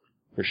awake,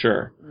 for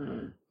sure,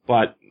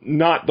 but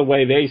not the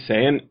way they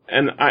say.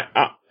 And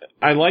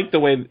I like the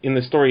way in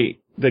the story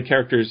the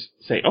characters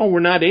say, "Oh,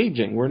 we're not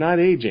aging," or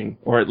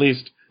at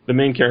least the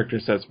main character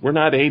says, "We're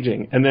not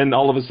aging," and then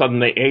all of a sudden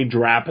they age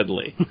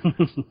rapidly.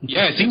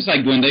 Yeah, it seems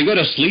like when they go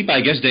to sleep, I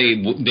guess they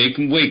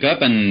can wake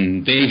up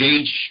and they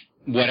age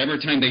whatever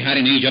time they had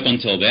in age up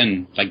until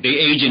then. Like, they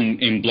age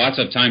in blocks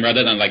of time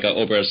rather than like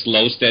over a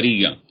slow,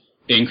 steady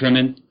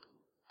increment.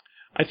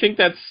 I think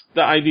that's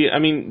the idea. I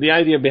mean, the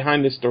idea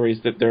behind this story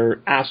is that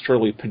they're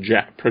astrally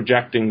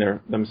projecting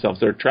themselves.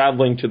 They're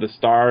traveling to the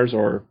stars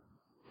or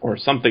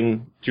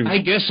something. I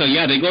guess so,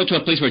 yeah. They go to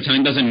a place where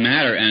time doesn't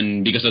matter,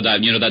 and because of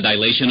that, that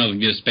dilation of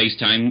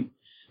space-time,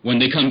 when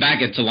they come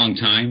back, it's a long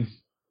time.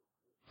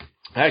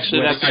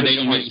 Actually, they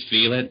don't really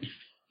feel it.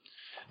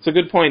 It's a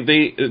good point.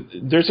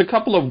 There's a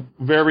couple of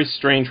very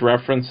strange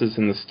references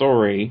in the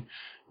story.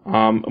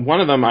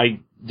 One of them I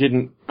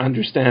didn't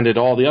understand at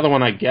all. The other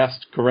one I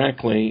guessed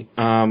correctly.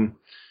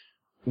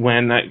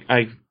 When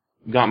I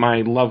got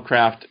my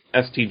Lovecraft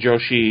St.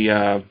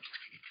 Joshi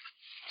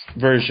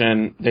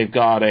version, they've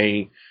got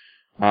a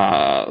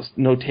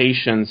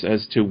notations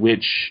as to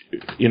which,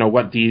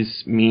 what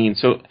these mean.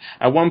 So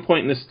at one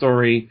point in the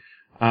story,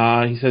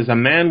 he says, "A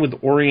man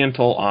with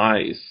oriental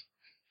eyes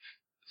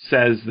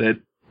says that,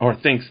 or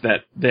thinks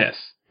that this."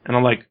 And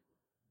I'm like,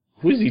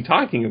 who is he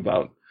talking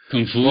about?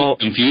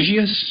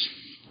 Confucius?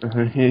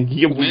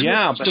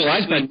 Yeah,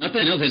 but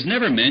nothing else is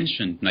never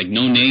mentioned. Like,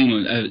 no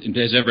name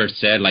has ever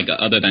said, like,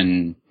 other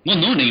than, well,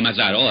 no name at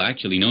all,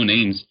 actually, no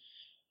names.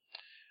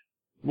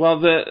 Well,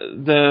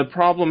 the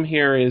problem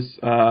here is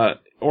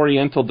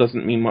Oriental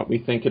doesn't mean what we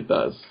think it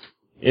does.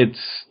 It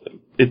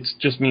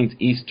just means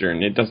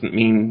Eastern. It doesn't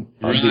mean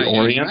the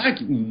Orient.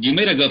 You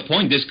made a good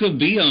point. This could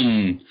be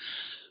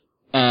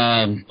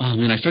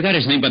I forgot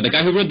his name, but the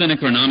guy who wrote the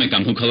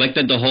Necronomicon, who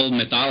collected the whole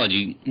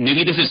mythology,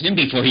 maybe this is him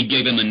before he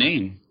gave him a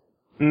name.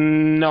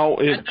 No,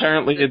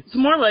 apparently it's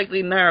more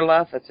likely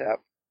Nyarlathotep.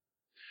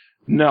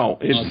 No,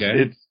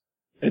 there's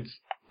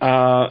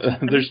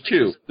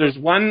two. There's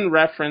one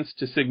reference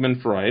to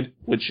Sigmund Freud,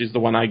 which is the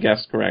one I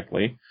guessed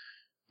correctly.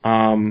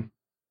 And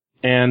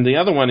the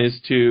other one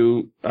is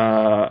to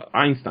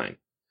Einstein.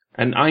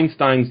 And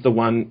Einstein's the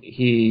one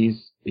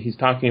he's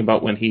talking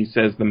about when he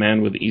says the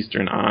man with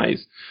Eastern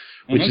eyes,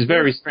 which is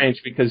very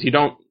strange because you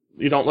don't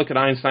look at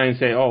Einstein and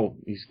say, "Oh,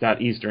 he's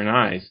got Eastern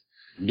eyes."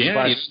 Yeah,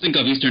 but you think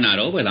of Eastern at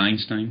all with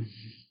Einstein.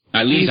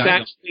 At least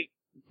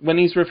when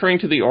he's referring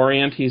to the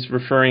Orient, he's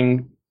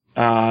referring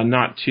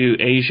not to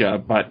Asia,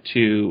 but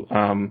to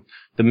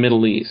the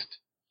Middle East.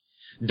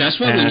 That's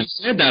why when you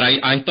said that,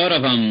 I thought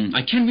of,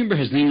 I can't remember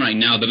his name right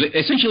now,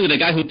 essentially the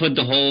guy who put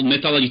the whole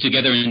mythology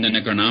together in the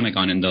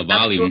Necronomicon, in the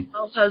volume.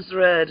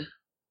 Al-Hazred.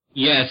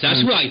 Yes,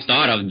 that's who I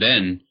thought of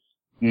then.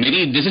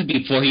 Maybe this is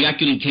before he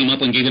actually came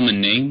up and gave him a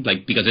name,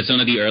 like, because it's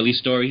one of the early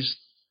stories.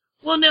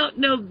 Well,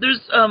 no, there's,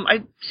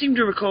 I seem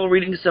to recall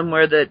reading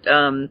somewhere that,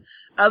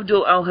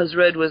 Abdul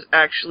Al-Hazred was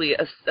actually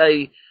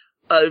a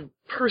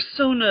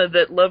persona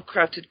that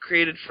Lovecraft had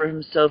created for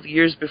himself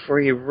years before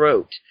he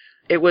wrote.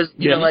 It was,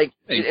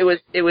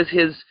 it was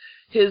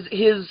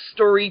his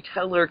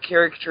storyteller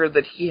character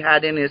that he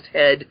had in his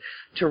head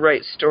to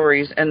write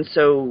stories, and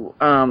so,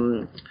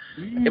 long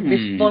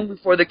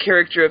before the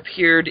character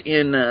appeared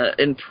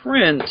in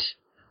print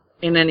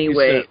in any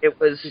way, it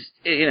was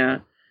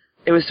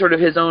sort of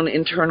his own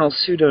internal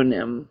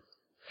pseudonym.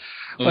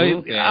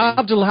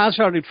 Abdul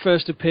Hazred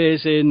first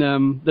appears in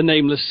The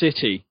Nameless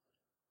City,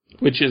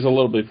 which is a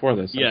little before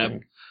this. I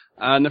think.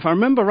 And if I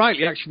remember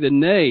rightly, actually the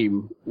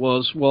name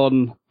was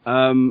one.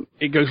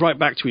 It goes right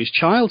back to his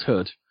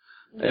childhood.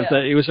 Yeah.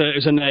 It was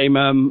a name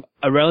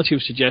a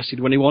relative suggested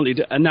when he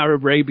wanted an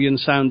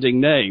Arabian-sounding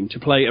name to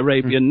play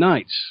Arabian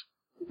Nights.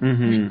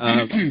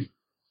 Mm-hmm.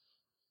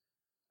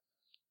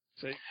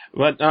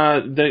 But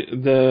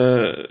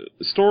the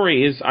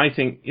story is, I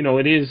think,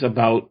 it is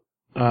about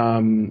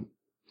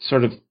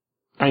sort of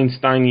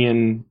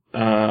Einsteinian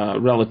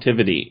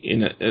relativity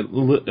in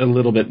a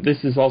little bit.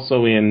 This is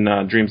also in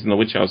Dreams in the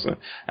Witch House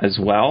as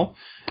well.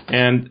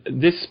 And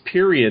this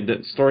period,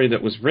 that story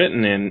that was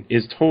written in,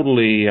 is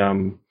totally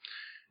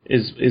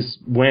is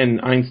when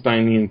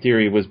Einsteinian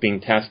theory was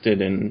being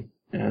tested and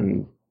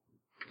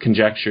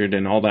conjectured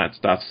and all that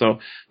stuff. So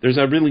there's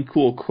a really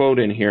cool quote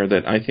in here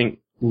that I think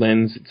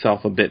lends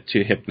itself a bit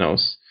to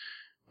Hypnos.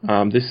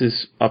 This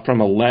is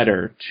from a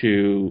letter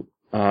to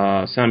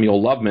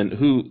Samuel Loveman,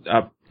 who,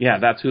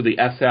 that's who the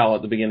SL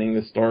at the beginning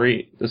of the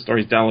story. The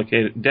story is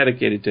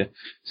dedicated to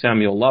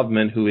Samuel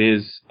Loveman, who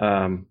is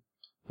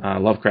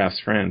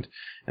Lovecraft's friend.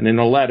 And in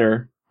the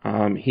letter,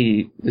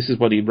 this is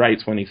what he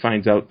writes when he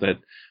finds out that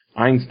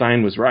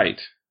Einstein was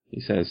right.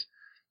 He says,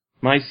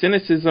 "My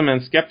cynicism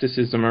and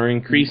skepticism are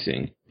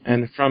increasing,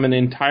 and from an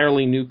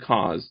entirely new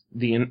cause,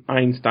 the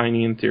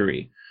Einsteinian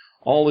theory.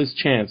 All is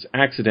chance,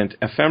 accident,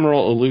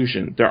 ephemeral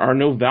illusion. There are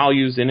no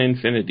values in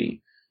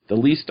infinity. The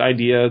least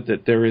idea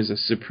that there is a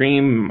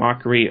supreme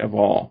mockery of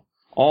all.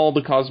 All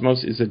the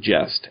cosmos is a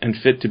jest, and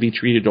fit to be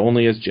treated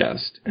only as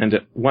jest, and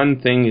one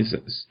thing is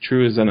as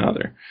true as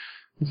another."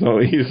 So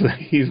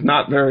he's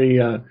not very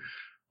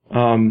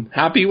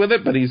happy with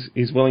it, but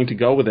he's willing to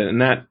go with it, and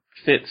that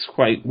fits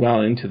quite well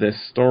into this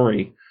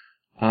story.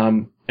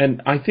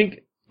 And I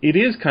think it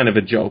is kind of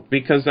a joke,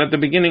 because at the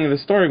beginning of the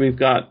story we've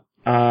got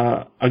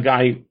a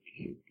guy,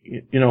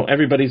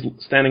 everybody's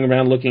standing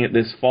around looking at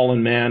this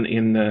fallen man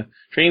in the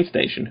train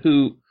station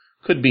who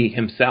could be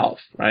himself,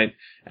 right?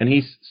 And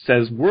he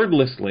says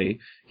wordlessly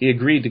he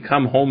agreed to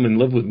come home and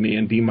live with me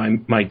and be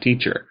my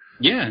teacher.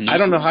 Yeah. No. I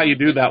don't know how you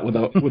do that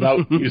without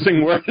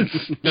using words.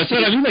 That's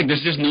what I mean. Like,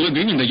 there's just no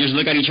agreement. They just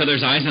look at each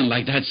other's eyes and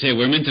like, that's it.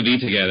 We're meant to be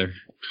together.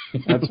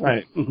 That's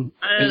right.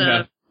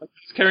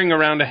 He's carrying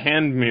around a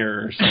hand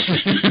mirror or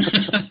something.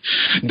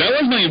 That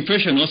was my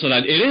impression also,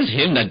 that it is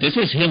him, that this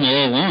is him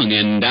all along.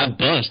 And that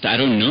bust, I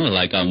don't know,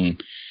 like, him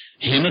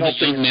as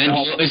a young man.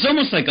 It's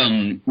almost like,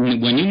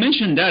 when you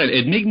mentioned that,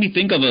 it made me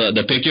think of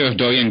the picture of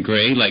Dorian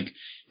Gray. Like,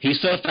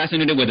 he's so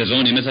fascinated with his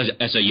own image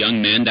as a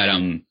young man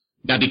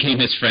that became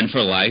his friend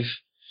for life.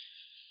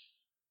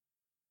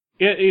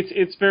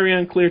 It's very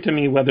unclear to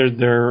me whether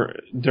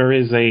there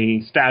is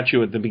a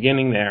statue at the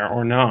beginning there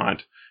or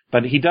not,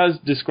 but he does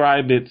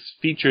describe its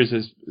features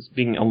as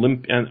being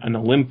an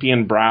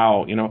Olympian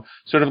brow,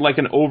 sort of like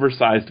an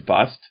oversized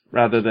bust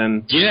rather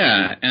than...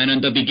 Yeah, and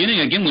in the beginning,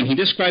 again, when he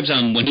describes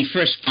when he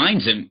first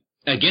finds him,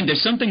 again,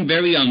 there's something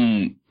very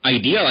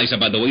idealized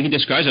about the way he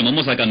describes him,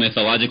 almost like a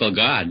mythological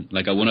god,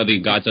 like one of the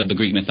gods of the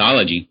Greek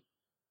mythology.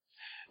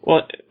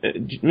 Well,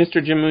 Mr.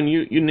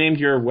 Jimoon, you named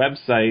your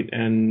website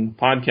and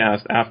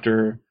podcast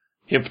after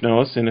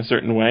Hypnos in a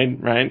certain way,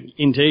 right?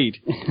 Indeed.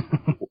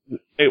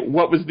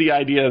 What was the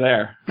idea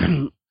there?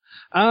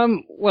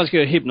 Well,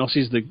 Hypnos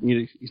is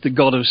he's the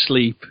god of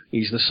sleep.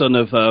 He's the son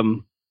of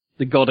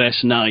the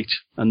goddess Night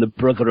and the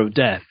brother of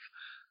Death.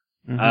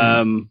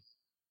 Mm-hmm.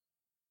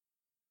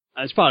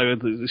 As part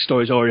of the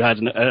story's already had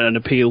an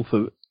appeal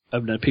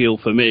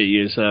for me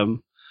is.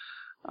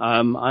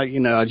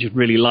 I just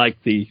really like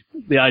the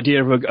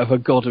idea of a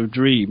god of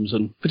dreams,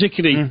 and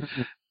particularly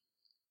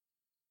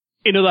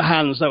in other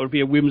hands that would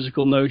be a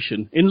whimsical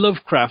notion. In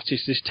Lovecraft,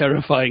 it's this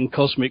terrifying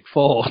cosmic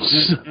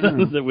force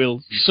that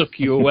will suck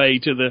you away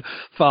to the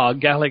far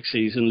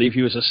galaxies and leave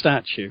you as a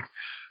statue.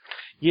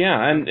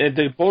 Yeah, and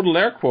the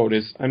Baudelaire quote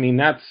is,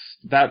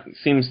 that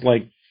seems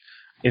like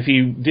if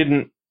he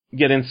didn't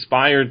get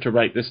inspired to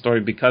write this story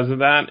because of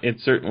that, it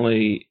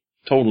certainly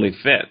totally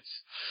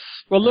fits.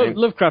 Well,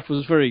 Lovecraft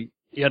was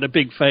he had a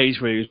big phase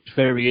where he was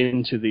very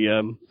into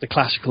the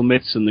classical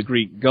myths and the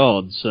Greek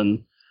gods,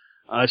 and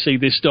I see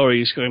this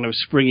story is kind of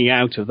springing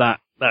out of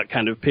that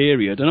kind of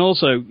period. And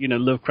also,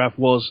 Lovecraft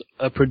was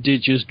a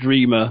prodigious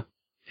dreamer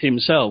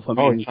himself.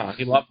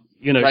 He loved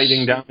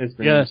writing down his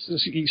dreams.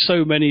 Yes,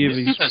 so many of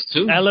his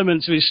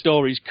elements of his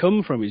stories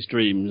come from his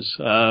dreams.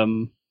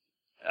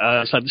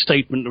 It's like the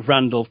statement of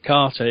Randolph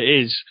Carter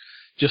is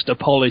just a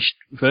polished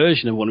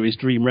version of one of his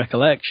dream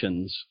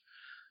recollections.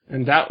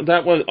 And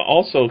that was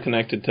also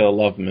connected to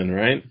Loveman,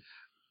 right?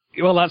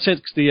 Well, that's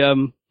it.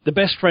 The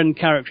best friend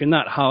character in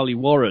that, Harley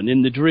Warren,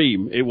 in the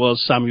dream, it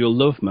was Samuel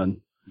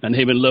Loveman. And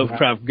him and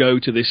Lovecraft go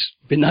to this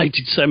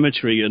benighted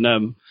cemetery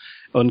and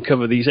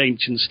uncover these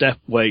ancient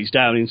stepways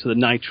down into the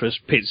nitrous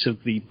pits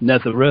of the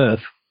nether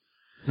earth.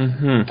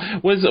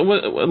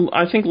 Mm-hmm.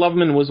 I think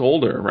Loveman was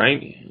older,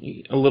 right?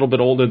 A little bit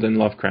older than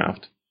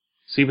Lovecraft.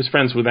 So he was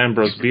friends with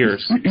Ambrose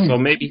Bierce. So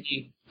maybe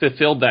he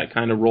fulfilled that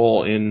kind of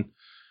role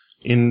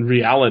in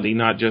reality,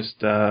 not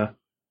just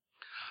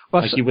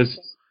he was.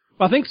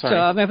 I think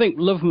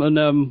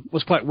Loveman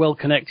was quite well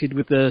connected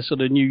with the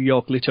sort of New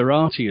York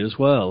literati as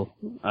well.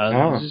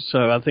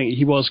 So I think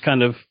he was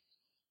kind of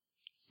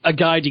a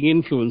guiding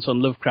influence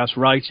on Lovecraft's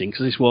writing,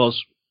 because this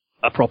was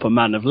a proper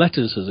man of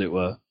letters, as it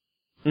were.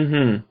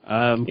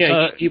 Mm-hmm.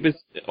 He was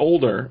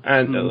older,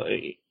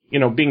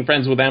 and being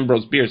friends with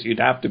Ambrose Bierce, you'd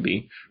have to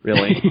be,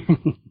 really.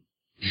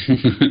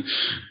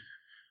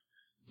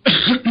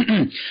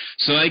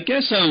 So I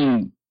guess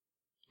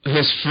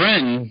his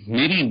friend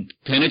maybe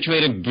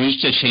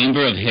breached the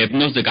chamber of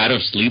Hypnos, the god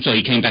of sleep, so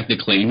he came back to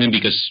claim him,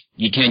 because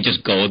you can't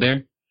just go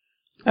there.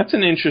 That's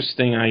an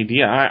interesting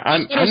idea.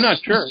 I'm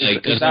not sure.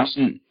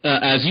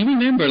 As you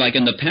remember, like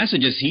in the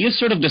passages, he is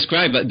sort of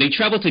described, but they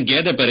travel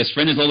together, but his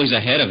friend is always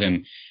ahead of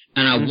him.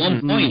 And at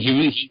one point,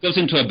 he goes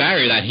into a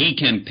barrier that he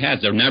can't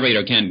pass, the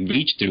narrator can't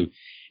reach through.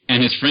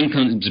 And his friend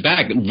comes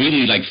back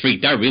really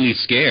freaked out, really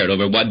scared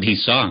over what he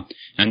saw.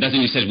 And that's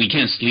when he says, we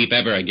can't sleep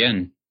ever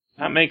again.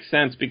 That makes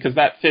sense, because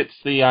that fits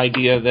the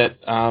idea that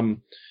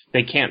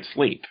they can't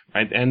sleep,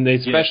 right? And they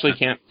especially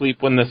can't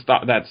sleep when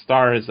that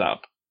star is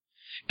up.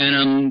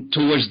 And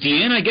towards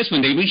the end, I guess,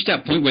 when they reach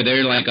that point where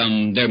they're like,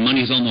 their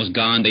money's almost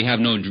gone, they have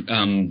no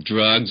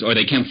drugs, or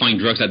they can't find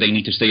drugs that they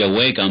need to stay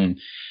awake,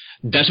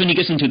 that's when he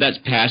gets into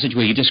that passage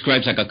where he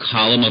describes like a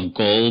column of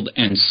gold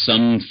and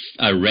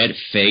a red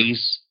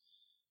face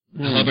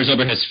hovers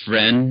over his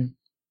friend.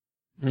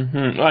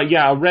 Mm-hmm.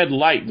 A red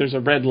light. There's a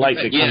red light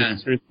that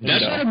comes through the window.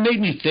 That's what made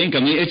me think.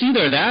 It's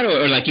either that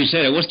or like you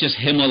said, it was just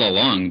him all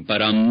along. But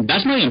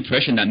that's my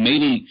impression, that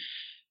maybe,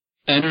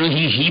 I don't know,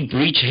 he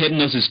breached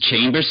Hypnos'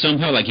 chamber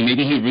somehow. Like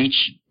maybe he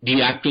reached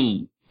the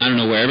actual, I don't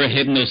know, wherever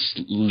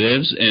Hypnos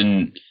lives,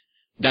 and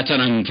that's an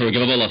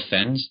unforgivable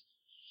offense.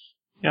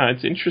 Yeah,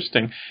 it's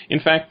interesting. In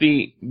fact,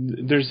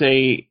 there's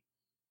a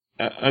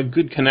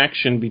good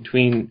connection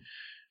between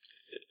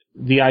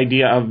the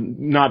idea of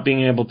not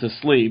being able to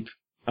sleep,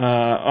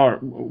 or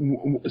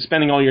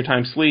spending all your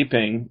time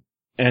sleeping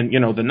and,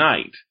 the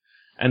night.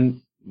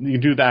 And you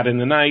do that in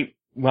the night,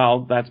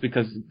 well, that's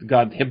because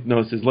God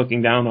Hypnos is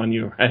looking down on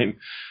you, right?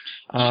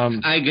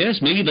 I guess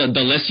maybe the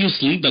less you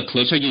sleep, the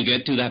closer you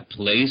get to that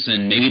place,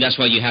 and maybe that's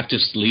why you have to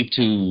sleep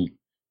to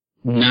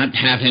not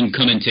have him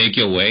come and take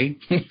you away.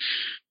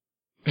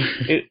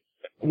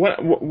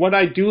 What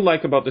I do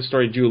like about the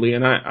story, Julie,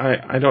 and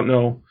I don't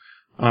know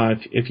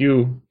if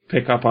you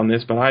pick up on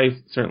this, but I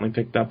certainly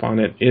picked up on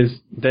it,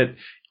 is that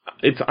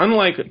it's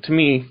unlike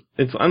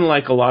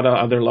a lot of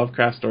other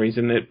Lovecraft stories,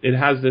 in that it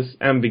has this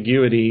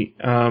ambiguity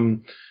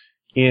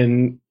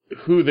in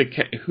who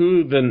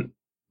the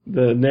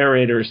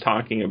narrator is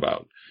talking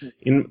about.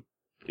 In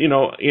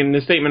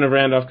the statement of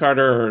Randolph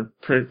Carter,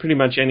 or pretty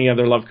much any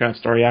other Lovecraft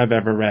story I've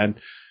ever read,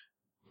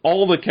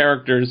 all the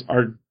characters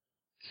are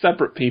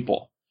separate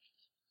people.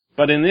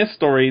 But in this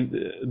story,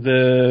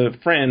 the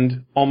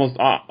friend almost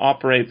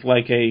operates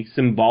like a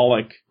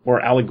symbolic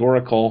or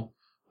allegorical.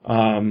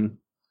 Tyler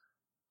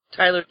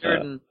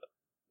Durden.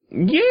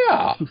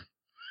 Yeah.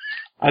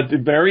 A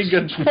very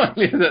good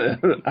point.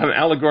 An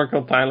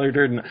allegorical Tyler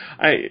Durden.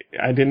 I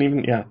didn't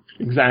even. Yeah,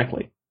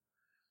 exactly.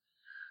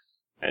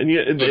 And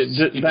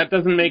that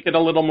doesn't make it a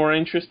little more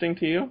interesting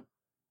to you?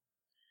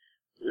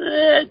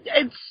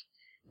 It's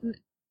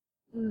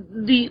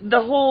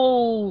the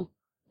whole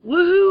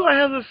woohoo, I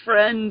have a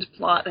friend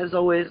plot has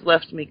always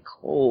left me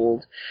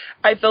cold.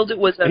 I felt it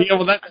was that's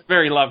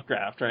very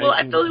Lovecraft, right? Well,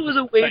 I felt it was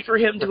a way for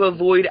him to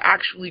avoid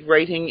actually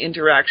writing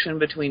interaction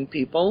between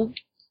people.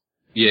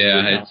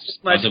 Yeah, it's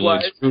much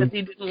was because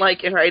he didn't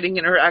like writing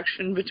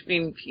interaction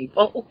between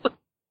people.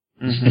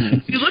 Mm-hmm.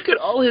 If you look at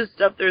all his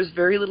stuff, there's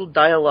very little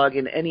dialogue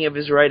in any of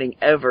his writing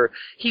ever.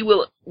 He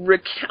will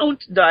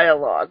recount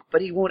dialogue,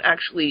 but he won't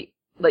actually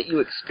let you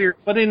experience.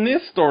 But in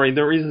this story,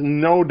 there is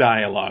no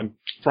dialogue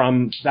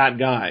from that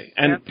guy.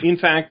 And in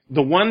fact,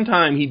 the one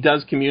time he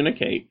does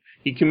communicate,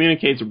 he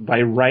communicates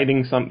by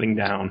writing something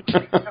down.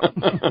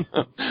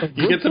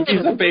 He gets a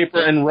piece of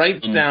paper and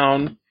writes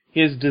down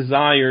his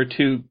desire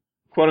to,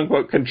 quote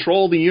unquote,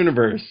 control the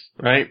universe,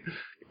 right?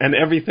 And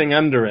everything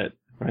under it,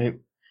 right?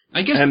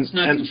 I guess it's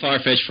not too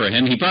far-fetched for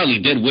him. He probably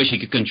did wish he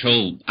could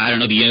control, I don't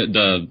know,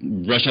 the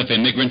rush of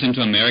immigrants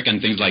into America and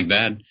things like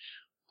that.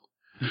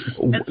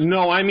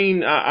 No, I mean,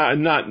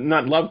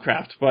 not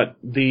Lovecraft, but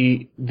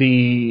the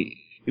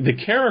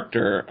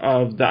character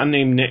of the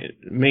unnamed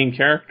main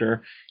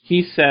character,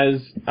 he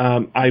says,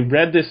 I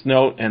read this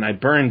note and I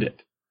burned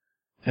it.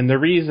 And the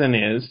reason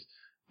is,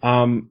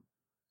 it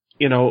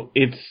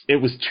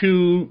was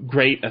too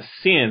great a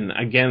sin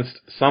against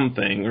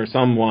something or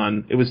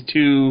someone. It was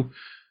too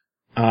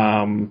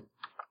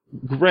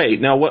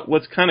great. Now,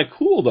 what's kind of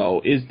cool,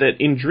 though, is that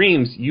in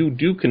dreams, you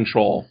do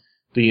control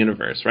the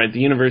universe, right? The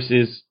universe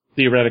is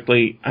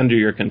theoretically under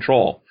your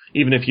control,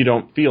 even if you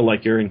don't feel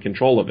like you're in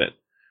control of it.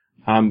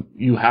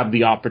 You have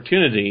the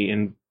opportunity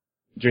in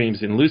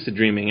dreams, in lucid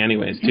dreaming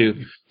anyways,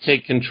 to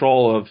take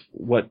control of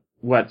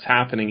what's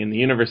happening in the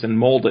universe and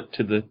mold it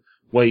to the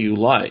way you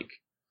like.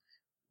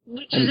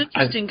 Which is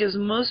interesting, because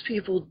most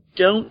people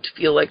don't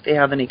feel like they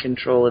have any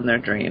control in their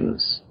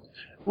dreams.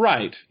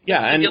 Right.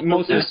 Yeah, and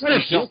most of that's what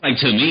it feels like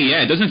to me.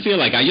 Yeah, it doesn't feel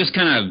like I just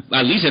kind of,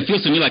 at least it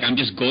feels to me like I'm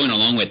just going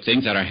along with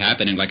things that are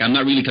happening. Like I'm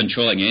not really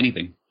controlling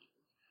anything.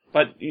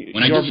 But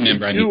when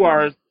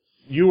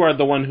you are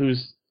the one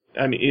who's,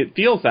 I mean, it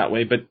feels that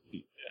way, but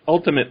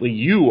ultimately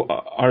you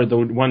are the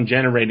one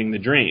generating the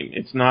dream.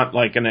 It's not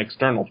like an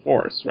external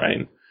force,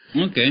 right?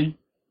 Okay.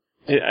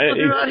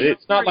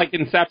 It's not like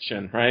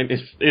Inception, right?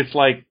 It's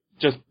like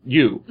just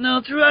you.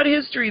 No, throughout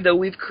history, though,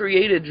 we've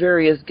created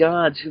various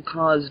gods who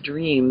cause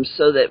dreams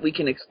so that we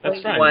can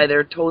explain why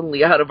they're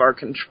totally out of our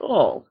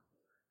control.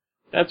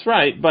 That's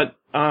right, but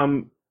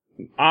I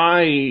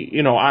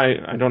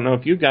don't know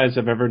if you guys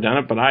have ever done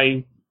it, but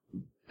I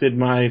did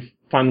my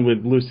fun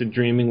with lucid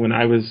dreaming when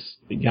I was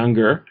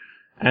younger,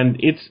 and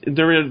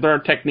there are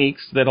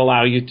techniques that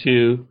allow you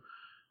to,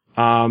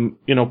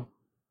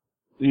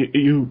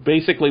 you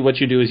basically what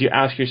you do is you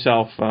ask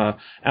yourself,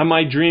 am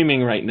I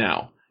dreaming right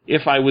now?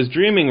 If I was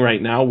dreaming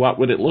right now, what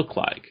would it look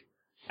like?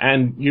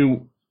 And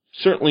you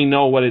certainly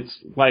know what it's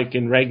like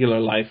in regular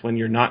life when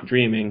you're not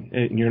dreaming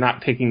and you're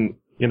not taking,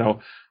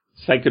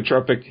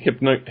 psychotropic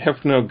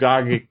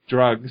hypnagogic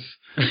drugs.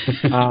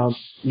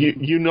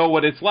 You know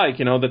what it's like,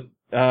 that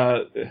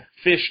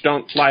fish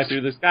don't fly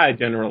through the sky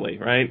generally,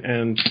 right?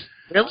 And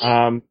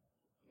really?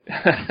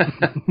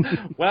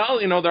 well,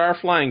 there are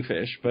flying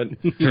fish, but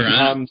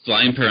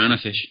flying piranha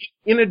fish.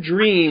 In a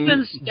dream,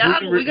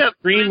 we got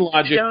dream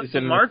logic is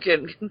in the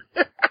market.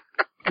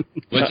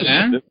 What's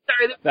that?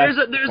 Sorry, there's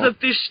a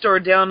fish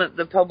store down at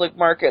the public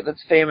market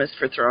that's famous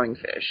for throwing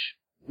fish.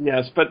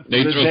 Yes, but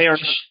they are.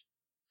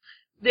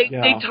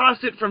 They toss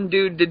it from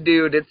dude to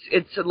dude.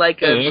 It's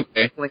like a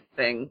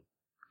thing.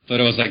 Thought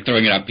it was like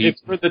throwing it at people.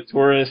 It's for the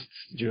tourists,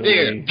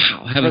 Julie.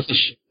 Have a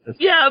fish.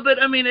 Yeah,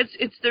 but I mean,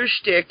 it's their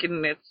shtick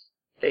and it's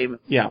famous.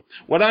 Yeah.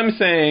 What I'm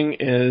saying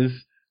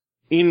is,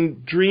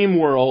 in dream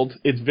world,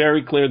 it's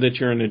very clear that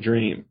you're in a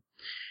dream.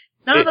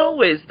 Not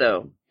always,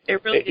 though.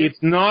 It's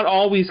not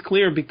always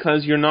clear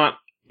because you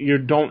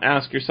don't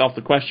ask yourself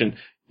the question,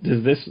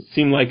 does this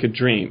seem like a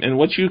dream? And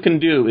what you can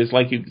do is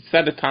like you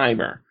set a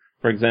timer,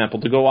 for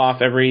example, to go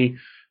off every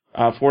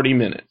 40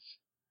 minutes.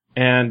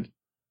 And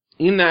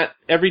in that,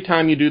 every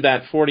time you do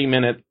that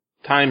 40-minute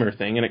timer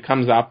thing and it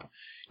comes up,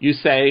 you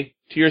say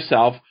to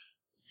yourself,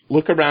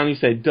 look around, you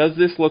say, does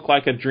this look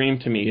like a dream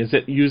to me? Is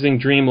it using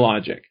dream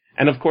logic?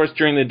 And of course,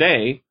 during the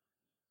day,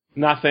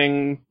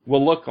 nothing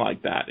will look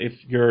like that if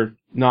you're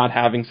not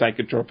having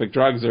psychotropic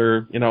drugs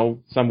or,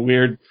 some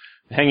weird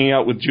hanging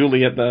out with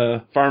Julie at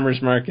the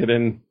farmer's market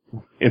in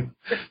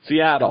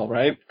Seattle,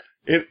 right?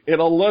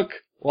 It'll look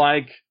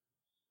like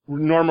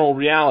normal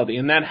reality.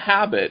 And that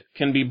habit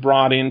can be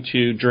brought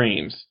into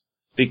dreams.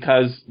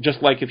 Because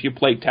just like if you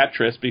play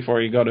Tetris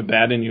before you go to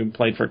bed and you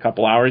played for a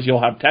couple hours,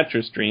 you'll have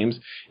Tetris dreams.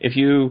 If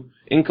you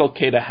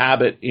inculcate a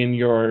habit in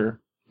your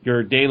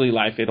daily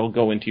life, it'll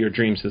go into your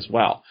dreams as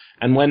well.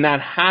 And when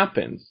that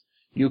happens,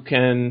 you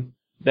can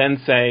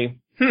then say,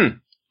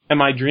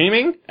 am I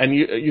dreaming? And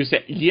you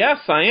say, yes,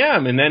 I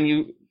am. And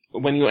then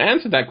when you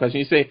answer that question,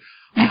 you say,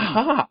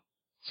 aha.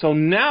 So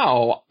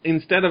now,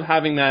 instead of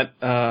having that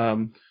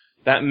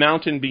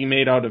mountain be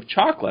made out of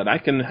chocolate, I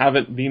can have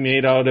it be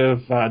made out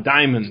of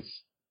diamonds.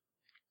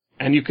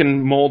 And you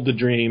can mold the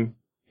dream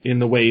in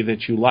the way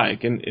that you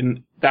like.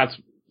 And that's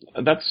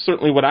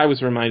certainly what I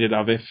was reminded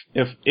of.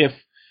 If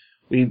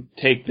we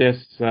take this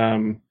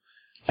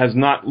as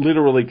not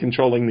literally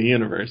controlling the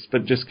universe,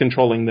 but just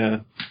controlling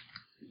the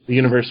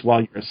universe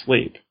while you're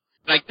asleep.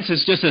 I guess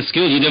it's just a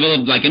skill you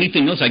develop like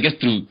anything else, I guess,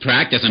 through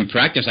practice. And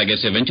practice, I guess,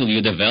 eventually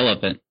you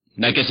develop it.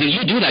 Like I said,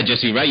 you do that,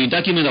 Jesse, right? You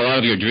document a lot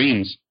of your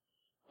dreams.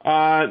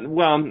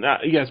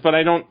 Yes, but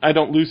I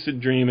don't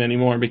lucid dream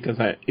anymore because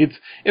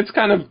it's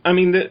kind of,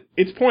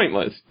 it's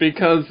pointless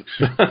because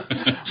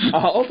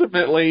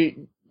ultimately,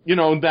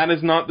 that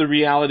is not the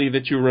reality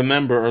that you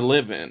remember or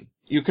live in.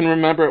 You can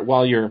remember it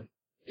while you're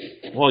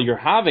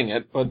having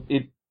it, but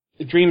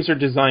dreams are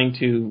designed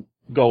to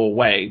go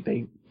away.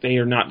 They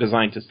are not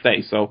designed to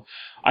stay. So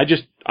I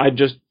just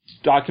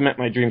document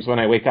my dreams when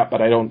I wake up, but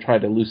I don't try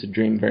to lucid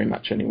dream very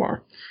much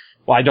anymore.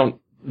 Well, I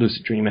don't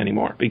lucid dream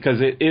anymore because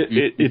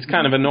it's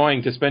kind of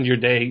annoying to spend your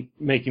day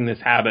making this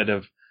habit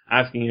of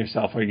asking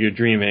yourself, are you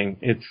dreaming?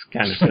 It's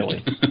kind of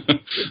silly.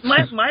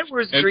 My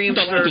worst dreams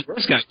are the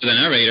worst guy for the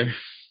narrator.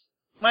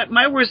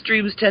 My worst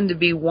dreams tend to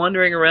be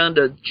wandering around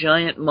a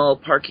giant mall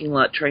parking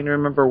lot trying to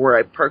remember where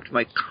I parked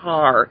my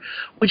car,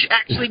 which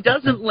actually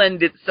doesn't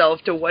lend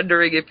itself to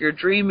wondering if you're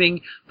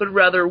dreaming, but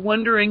rather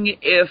wondering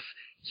if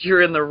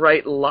you're in the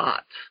right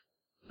lot.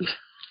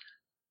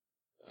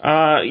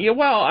 Yeah,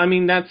 well,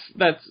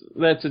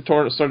 that's a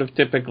sort of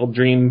typical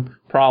dream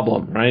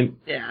problem, right?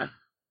 Yeah.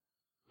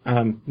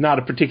 Not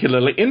a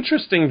particularly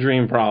interesting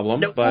dream problem,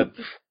 nope. But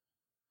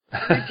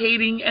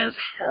irritating as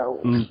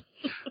hell.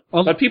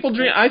 Well, but people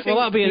dream. I think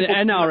that'd be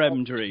an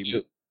NRM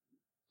dream.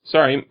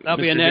 Sorry,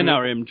 that'd be an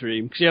NRM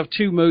dream because you have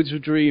two modes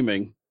of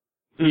dreaming.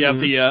 You have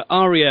the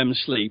REM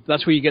sleep.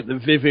 That's where you get the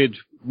vivid,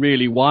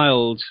 really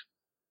wild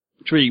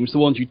dreams, the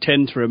ones you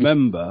tend to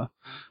remember.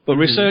 But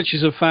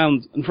researchers have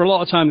found, and for a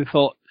lot of time they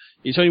thought,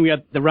 it's only when you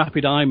had the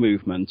rapid eye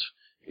movement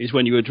is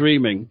when you were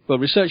dreaming. But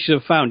researchers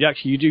have found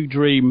you do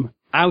dream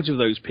out of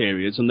those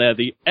periods, and they're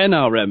the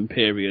NRM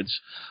periods.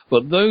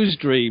 But those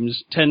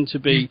dreams tend to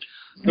be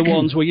the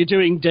ones where you're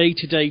doing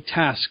day-to-day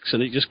tasks,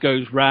 and it just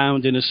goes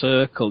round in a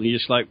circle, and you're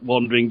just like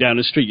wandering down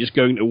the street, just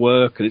going to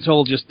work, and it's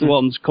all just the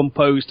ones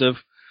composed of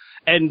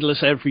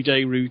endless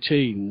everyday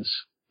routines.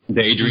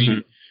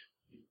 Daydream.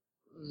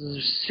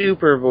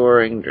 Super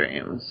boring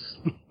dreams.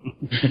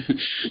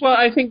 Well,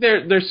 I think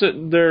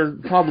they're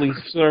probably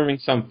serving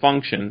some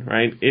function,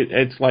 right?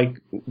 It's like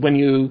when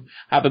you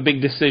have a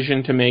big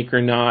decision to make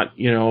or not,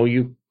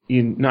 you're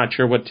not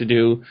sure what to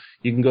do,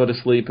 you can go to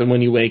sleep, and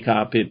when you wake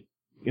up, it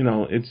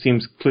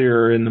seems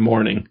clearer in the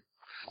morning,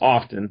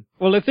 often.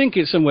 Well, I think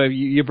it's somewhere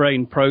your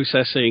brain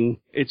processing,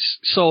 it's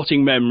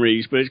sorting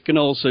memories, but it can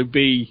also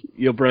be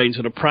your brain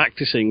sort of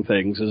practicing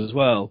things as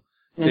well.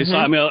 It's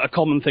a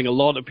common thing a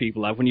lot of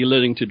people have when you're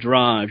learning to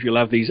drive. You'll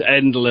have these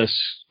endless,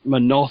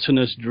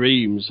 monotonous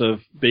dreams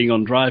of being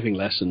on driving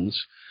lessons.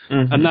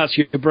 And that's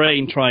your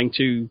brain trying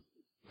to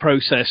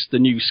process the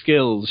new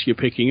skills you're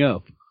picking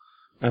up.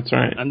 That's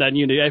right. And then,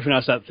 everyone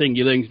has that thing,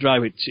 you're learning to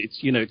drive,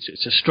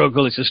 it's a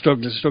struggle, it's a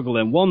struggle.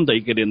 Then one day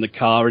you get in the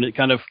car and it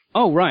kind of,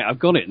 oh, right, I've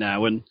got it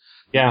now. And,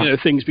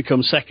 things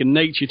become second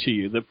nature to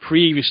you that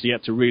previously you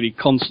had to really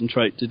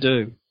concentrate to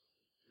do.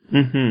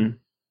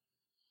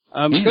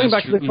 Going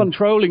back to the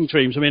controlling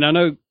dreams, I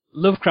know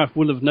Lovecraft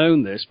would have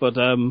known this, but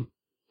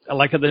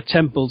like at the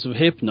temples of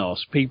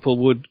Hypnos, people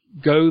would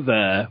go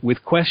there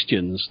with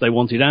questions they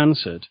wanted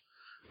answered.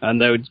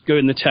 And they would go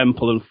in the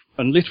temple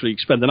and literally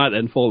spend the night there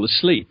and fall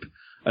asleep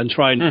and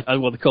try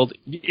and what they called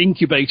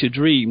incubate a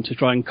dream to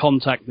try and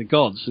contact the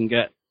gods and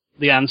get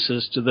the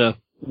answers to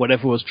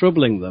whatever was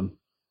troubling them.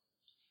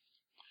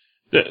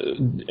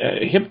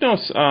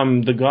 Hypnos,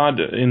 the god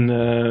in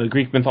the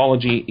Greek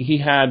mythology, he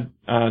had,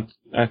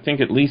 I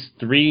think, at least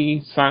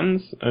 3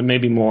 sons,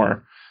 maybe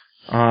more.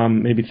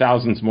 maybe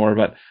thousands more,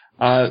 but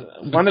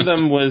one of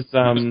them was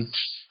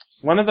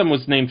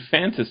named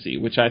Fantasy,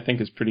 which I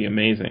think is pretty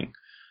amazing,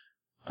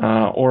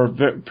 or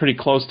pretty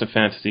close to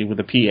fantasy with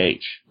a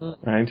PH,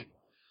 right?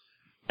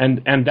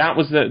 And that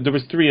was there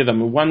was three of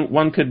them.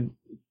 One could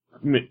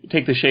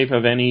take the shape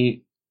of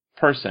any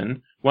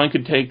person. One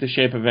could take the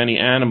shape of any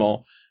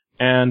animal,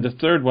 and the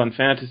third one,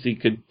 Fantasy,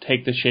 could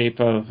take the shape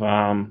of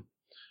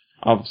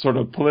sort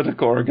of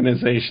political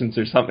organizations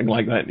or something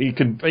like that. He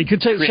could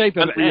take the shape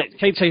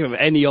of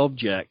any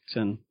object,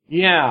 and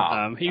he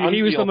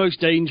was the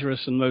most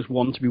dangerous and most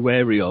one to be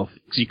wary of,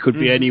 because he could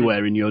be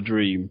anywhere in your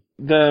dream.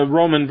 The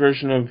Roman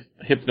version of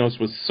Hypnos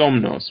was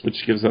Somnos,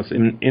 which gives us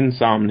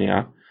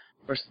insomnia,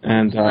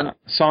 and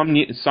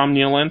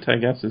somnolent, I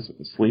guess, is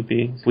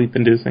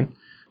sleep-inducing.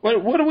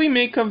 What do we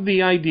make of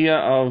the idea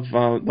of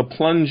the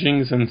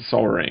plungings and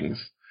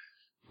soarings?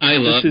 I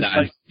love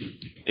that.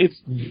 It's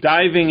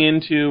diving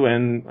into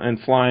and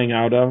flying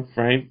out of,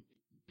 right?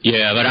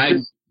 Yeah, but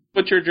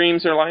what your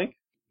dreams are like?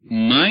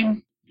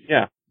 Mine?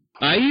 Yeah.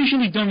 I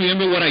usually don't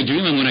remember what I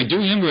dream, and when I do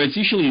remember, it's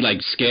usually,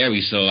 like,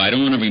 scary, so I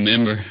don't want to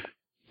remember.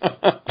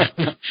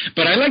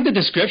 But I like the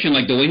description,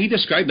 like, the way he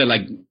described it,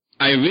 like,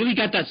 I really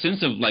got that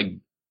sense of, like,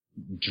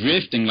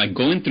 drifting, like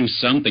going through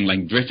something,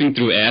 like drifting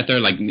through ether.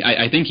 Like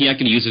I think he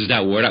actually uses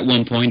that word at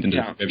one point in the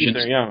description.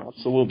 Yeah,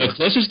 absolutely. The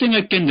closest thing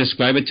I can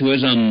describe it to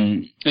is I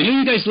know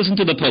you guys listen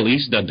to The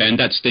Police, the band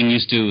that Sting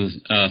used to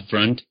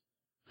front.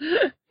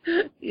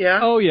 Yeah.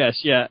 Oh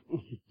yes, yeah.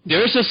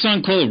 There is a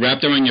song called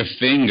 "Wrapped Around Your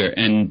Finger,"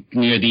 and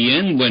near the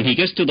end, when he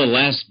gets to the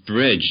last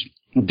bridge,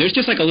 there's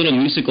just like a little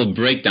musical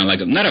breakdown,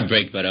 like not a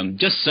break, but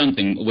just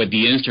something with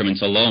the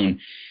instruments alone,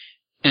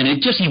 and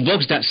it just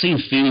evokes that same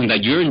feeling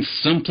that you're in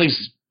some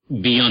place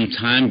beyond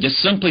time, just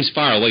someplace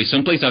far away,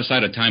 someplace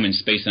outside of time and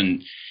space.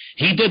 And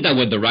he did that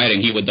with the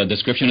writing. With the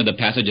description of the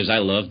passages, I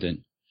loved it.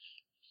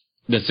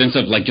 The sense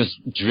of like just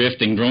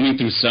drifting, roaming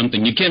through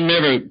something. You can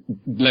never,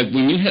 like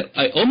when you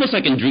almost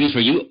like in dreams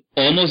where you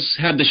almost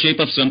have the shape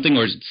of something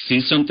or see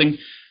something,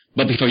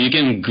 but before you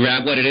can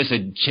grab what it is,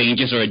 it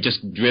changes or it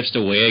just drifts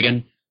away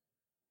again.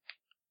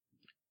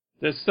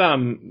 This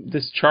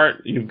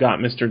chart you've got,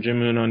 Mr.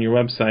 Jimoon, on your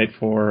website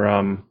for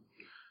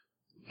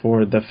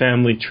the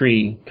family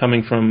tree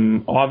coming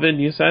from Ovid,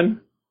 you said?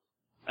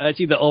 It's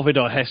either Ovid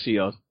or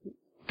Hesiod.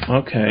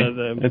 Okay,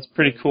 it's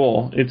pretty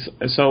cool. It's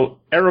so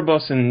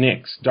Erebus and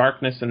Nyx,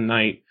 darkness and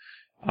night,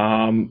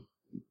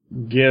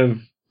 give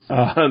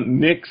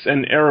Nyx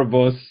and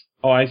Erebus.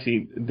 Oh, I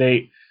see.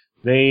 They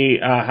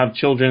have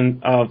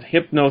children of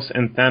Hypnos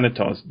and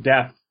Thanatos,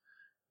 death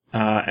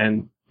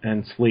and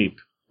sleep,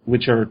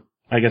 which are,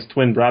 I guess,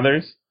 twin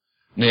brothers.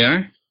 They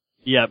are?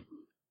 Yep.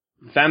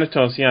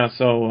 Thanatos, yeah.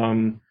 So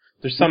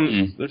there's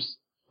some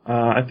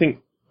I think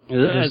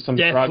there's some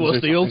death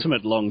was the something.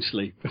 ultimate long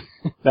sleep.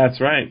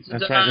 That's right.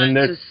 That's right. And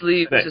to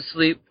sleep.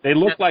 They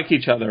look like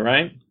each other,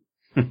 right?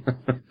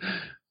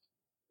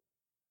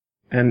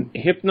 And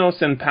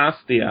Hypnos and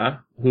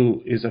Pasthia,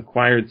 who is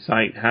acquired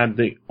sight, had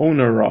the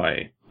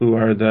Onoroi, who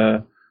are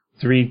the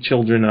three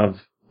children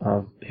of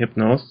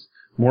Hypnos: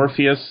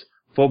 Morpheus,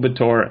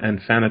 Phobetor, and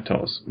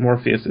Thanatos.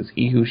 Morpheus is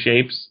he who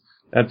shapes.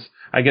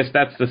 I guess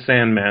that's the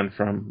Sandman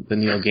from the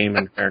Neil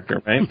Gaiman character,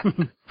 right?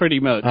 Pretty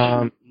much.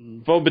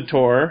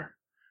 Phobetor,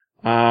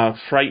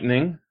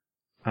 frightening,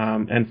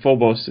 and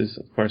Phobos is,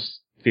 of course,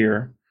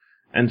 fear,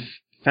 and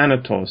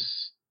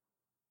Thanatos,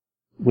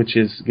 which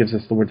gives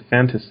us the word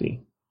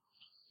fantasy,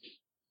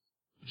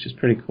 which is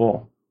pretty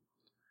cool.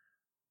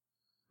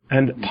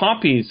 And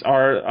poppies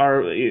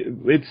are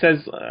it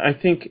says, I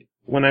think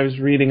when I was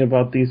reading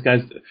about these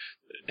guys,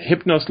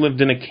 Hypnos lived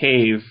in a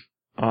cave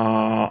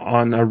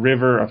on a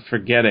river of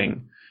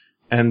forgetting,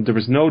 and there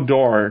was no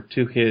door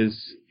to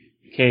his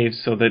cave,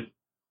 so that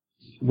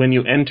when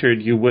you entered,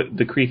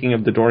 the creaking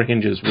of the door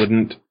hinges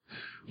wouldn't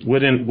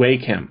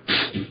wake him.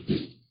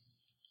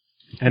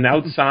 And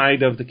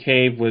outside of the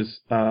cave was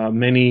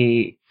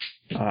many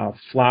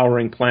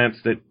flowering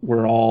plants that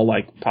were all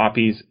like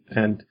poppies.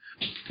 And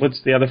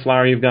what's the other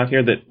flower you've got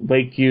here that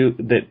wake you,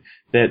 that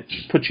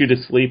put you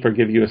to sleep or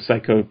give you a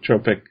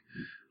psychotropic?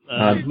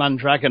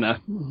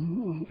 Mandragora.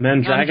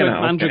 Mandragora.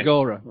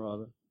 Mandragora,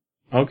 rather.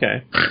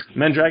 Okay.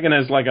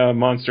 Mandragora is like a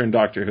monster in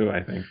Doctor Who,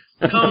 I think.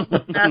 Oh,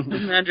 that's the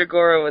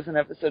Mandragora was an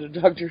episode of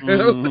Doctor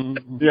Who.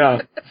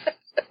 Yeah.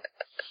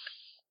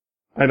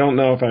 I don't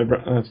know if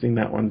I've seen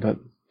that one, but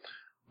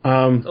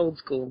it's old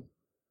school.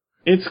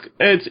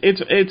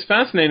 It's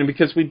fascinating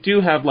because we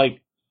do have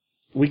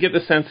we get the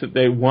sense that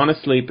they want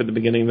to sleep at the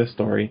beginning of the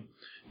story.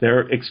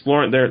 They're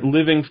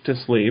living to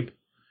sleep.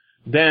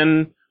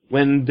 Then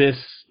when this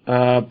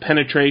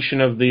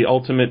penetration of the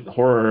ultimate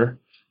horror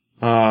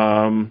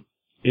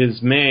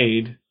is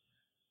made,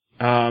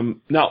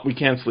 no, we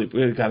can't sleep.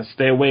 We've got to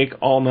stay awake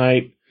all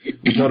night.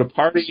 We go to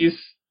parties,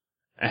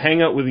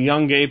 hang out with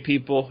young gay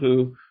people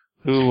who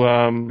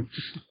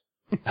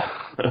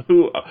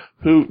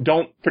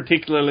don't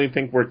particularly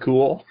think we're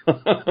cool.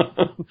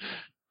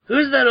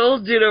 Who's that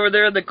old dude over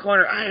there in the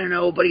corner? I don't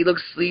know, but he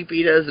looks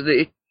sleepy, doesn't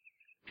he?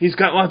 He's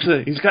got lots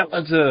of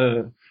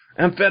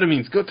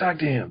Amphetamines, go talk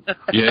to him.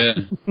 Yeah.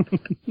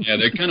 Yeah,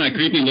 they're kind of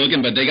creepy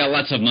looking, but they got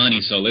lots of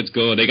money, so let's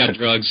go. They got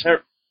drugs.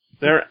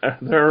 They're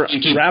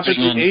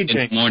rapidly aging.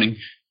 In the morning.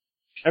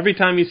 Every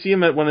time you see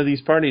them at one of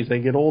these parties, they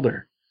get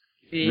older.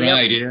 Yep.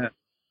 Right, yeah.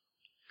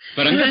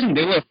 But I'm guessing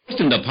they were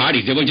hosting the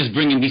parties. They were just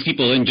bringing these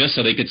people in just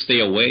so they could stay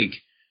awake.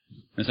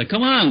 It's like,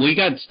 come on, we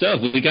got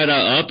stuff. We got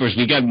uppers.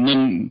 We got,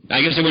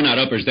 I guess they were not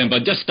uppers then,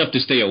 but just stuff to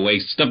stay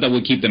awake, stuff that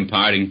would keep them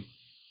partying.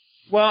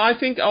 Well, I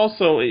think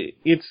also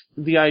it's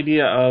the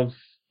idea of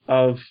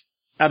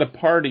at a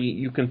party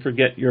you can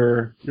forget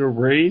your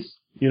worries.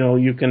 You know,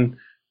 you can.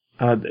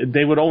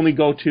 They would only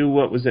go to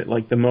what was it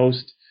like the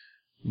most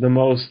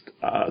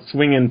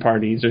swinging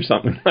parties or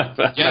something like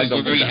that. Yeah, it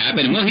was very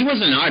happy. Well, he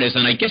was an artist,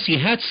 and I guess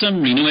he had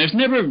some. You know, it's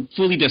never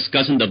fully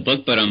discussed in the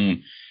book, but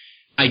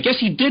I guess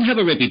he did have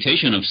a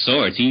reputation of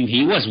sorts.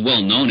 He was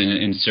well known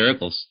in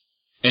circles.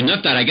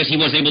 Enough that I guess he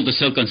was able to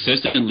sell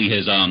consistently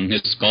his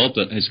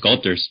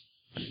sculptors.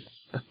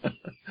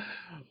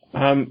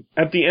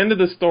 At the end of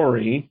the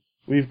story,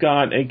 we've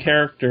got a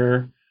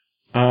character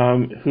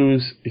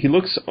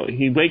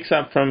he wakes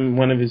up from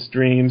one of his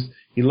dreams.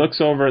 He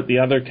looks over at the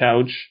other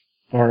couch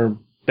or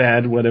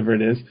bed, whatever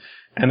it is,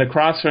 and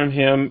across from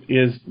him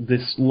is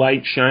this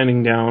light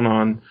shining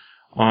down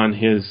on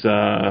his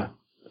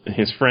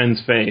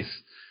friend's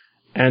face,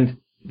 and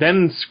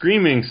then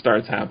screaming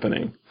starts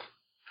happening.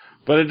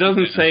 But it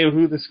doesn't say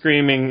who the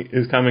screaming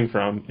is coming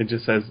from. It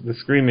just says the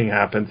screaming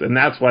happens, and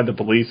that's why the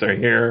police are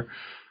here.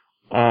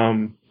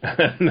 And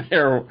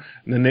the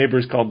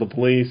neighbors called the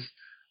police.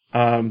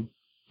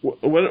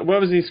 What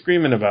was he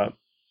screaming about?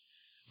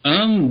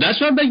 That's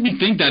what made me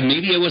think that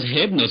maybe it was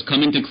Hypnos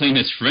coming to claim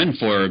his friend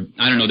for,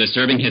 I don't know,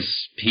 disturbing his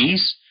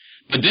peace.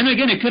 But then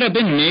again, it could have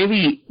been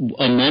maybe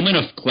a moment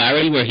of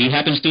clarity where he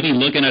happens to be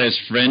looking at his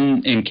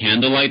friend in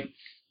candlelight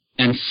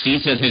and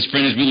sees that his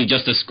friend is really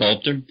just a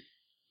sculptor.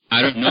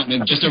 I don't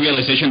know, just a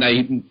realization that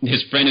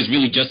his friend is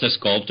really just a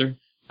sculptor.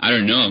 I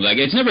don't know. Like,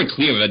 it's never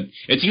clear, but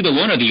it's either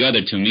one or the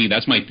other to me.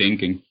 That's my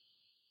thinking.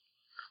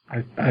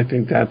 I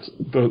think that's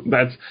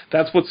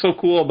what's so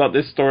cool about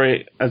this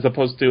story as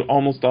opposed to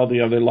almost all the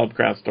other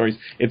Lovecraft stories.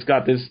 It's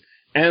got this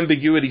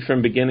ambiguity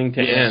from beginning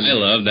to end. I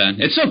love that.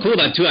 It's so cool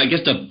that, too, I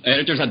guess the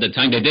editors at the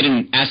time, they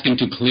didn't ask him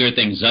to clear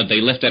things up.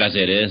 They left it as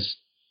it is.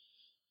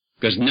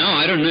 Because now,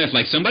 I don't know, if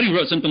like somebody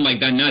wrote something like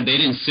that now, they'd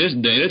insist,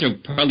 the editor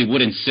probably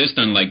would insist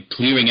on like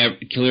clearing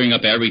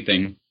up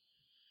everything.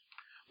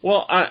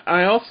 Well,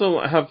 I also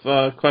have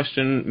a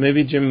question.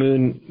 Maybe Jim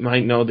Moon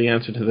might know the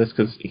answer to this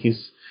because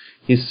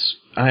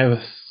I have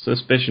a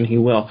suspicion he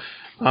will.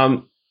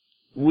 In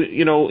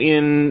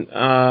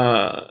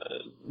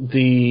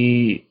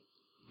the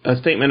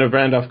statement of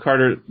Randolph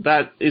Carter,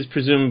 that is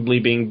presumably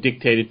being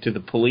dictated to the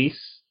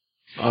police.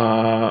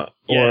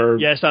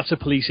 Yes, that's a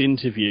police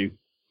interview.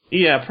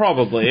 Yeah,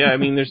 probably. I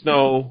mean, there's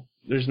no.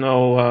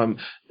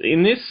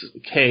 In this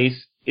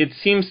case, it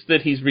seems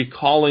that he's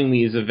recalling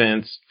these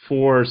events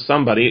for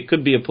somebody. It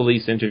could be a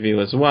police interview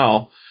as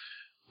well,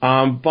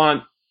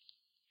 but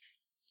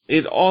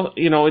it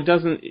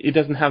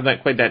doesn't have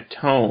quite that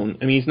tone.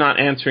 I mean, he's not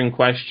answering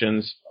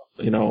questions.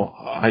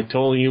 I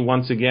told you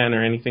once again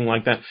or anything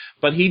like that.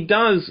 But he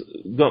does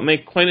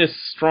make quite a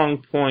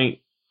strong point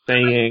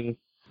saying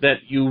that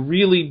you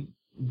really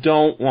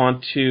don't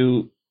want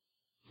to.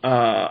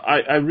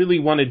 I really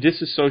want to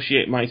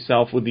disassociate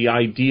myself with the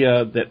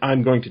idea that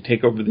I'm going to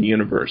take over the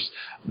universe.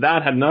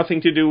 That had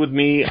nothing to do with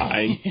me.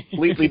 I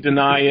completely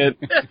deny it.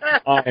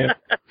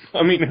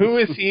 I mean, who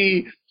is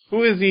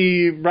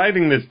he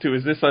writing this to?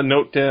 Is this a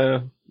note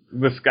to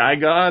the sky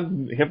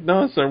god,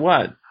 Hypnos, or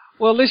what?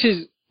 Well,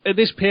 at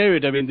this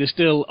period, I mean, there's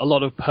still a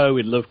lot of Poe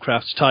in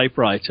Lovecraft's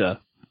typewriter.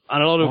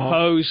 And a lot of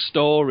Poe's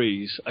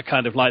stories are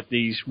kind of like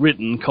these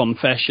written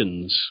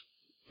confessions.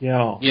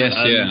 Yeah. Yes,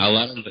 a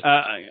lot of it.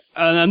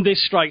 And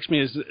this strikes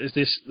me as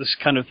this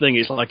kind of thing.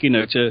 It's like,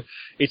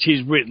 it's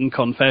his written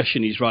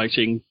confession he's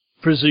writing,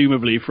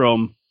 presumably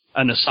from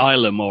an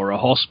asylum or a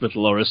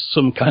hospital or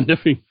some kind of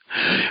thing,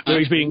 where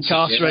he's being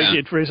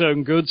incarcerated for his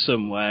own good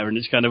somewhere. And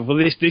it's kind of, well,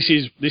 this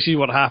is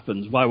what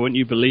happens. Why won't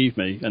you believe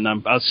me? And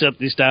I'll set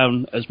this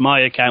down as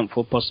my account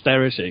for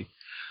posterity.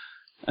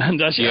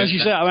 And as you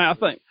said, I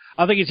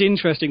think it's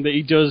interesting that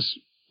he does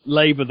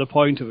labour the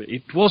point of it.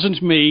 It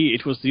wasn't me,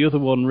 it was the other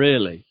one,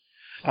 really.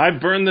 I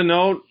burned the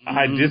note.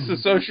 I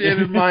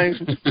disassociated my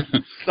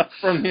stuff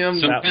from him.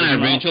 Some kind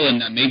of ritual,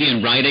 and maybe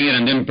in writing it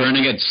and then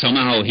burning it,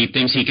 somehow he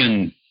thinks he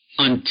can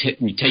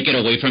take it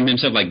away from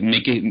himself, like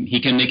he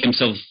can make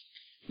himself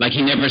like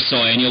he never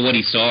saw any of what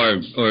he saw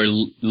or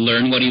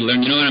learn what he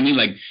learned. You know what I mean?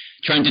 Like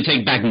trying to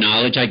take back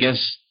knowledge, I guess,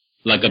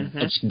 like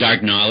a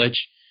dark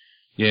knowledge.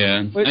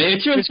 Yeah,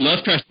 it's really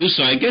Lovecraft too.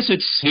 So I guess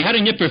he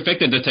hadn't yet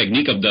perfected the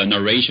technique of the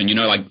narration.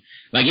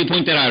 Like you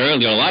pointed out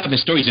earlier, a lot of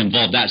his stories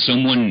involve that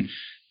someone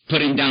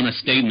putting down a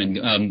statement,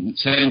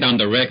 setting down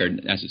the record,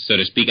 so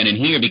to speak. And in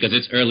here, because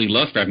it's early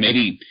Lovecraft,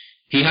 maybe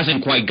he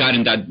hasn't quite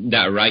gotten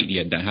that right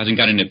yet. That hasn't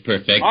gotten it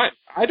perfect.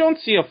 I don't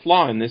see a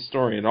flaw in this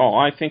story at all.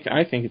 I think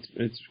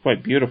it's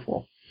quite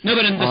beautiful. No,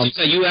 but in the sense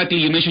that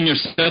you mentioned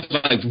yourself,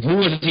 like, who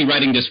was he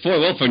writing this for?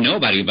 Well, for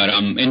nobody, but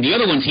in the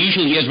other ones,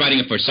 usually he is writing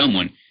it for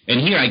someone. And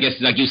here, I guess,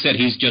 like you said,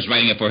 he's just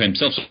writing it for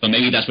himself, so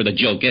maybe that's where the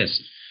joke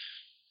is.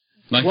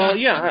 Like, well,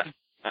 yeah,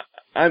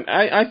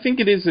 I think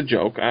it is a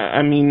joke.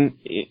 I mean,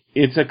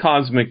 it's a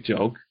cosmic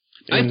joke.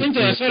 I think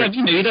that's what I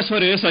mean. Maybe that's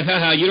what it is. Like,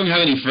 haha, you don't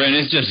have any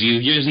friends. It's just you.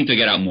 You just need to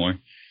get out more.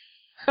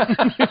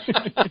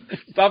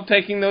 Stop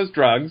taking those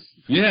drugs.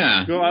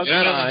 Yeah. Go outside.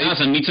 Get out of the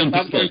house and meet some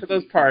Stop people. going to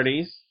those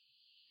parties.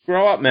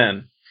 Grow up,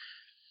 man.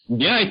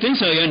 Yeah, I think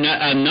so. Yeah.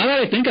 Now that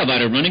I think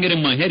about it, running it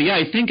in my head, yeah,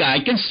 I think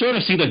I can sort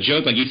of see the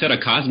joke, like you said,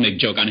 a cosmic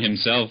joke on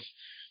himself.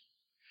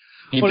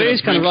 Well, it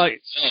is kind of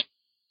like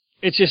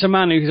it's just a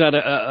man who's had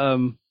a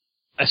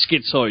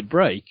schizoid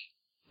break.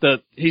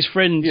 That his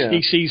friend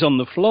he sees on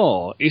the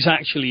floor is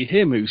actually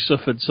him who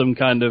suffered some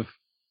kind of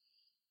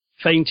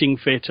fainting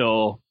fit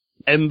or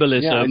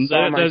embolism.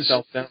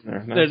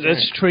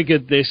 That's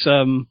triggered this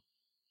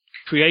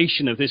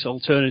creation of this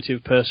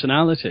alternative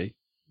personality.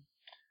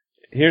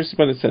 Here's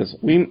what it says.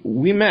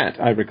 We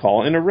met, I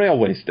recall, in a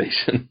railway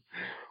station,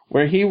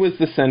 where he was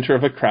the center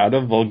of a crowd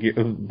of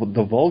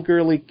the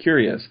vulgarly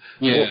curious.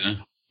 Yeah.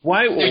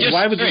 Why would this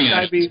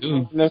guy be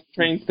in the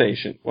train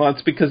station? Well,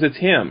 it's because it's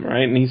him,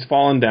 right? And he's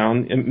fallen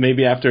down,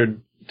 maybe after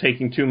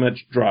taking too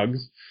much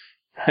drugs.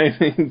 Right?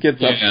 He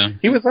gets up.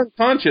 He was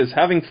unconscious,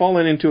 having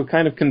fallen into a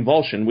kind of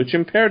convulsion, which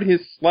impaired his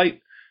slight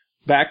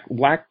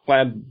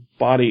black-clad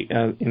body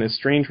in a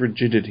strange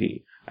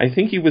rigidity. I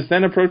think he was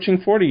then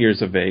approaching 40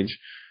 years of age,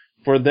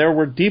 for there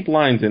were deep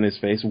lines in his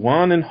face,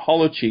 wan and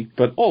hollow-cheeked,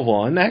 but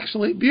oval and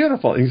actually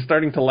beautiful. He's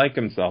starting to like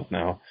himself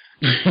now.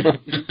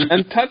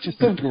 And touches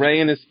of gray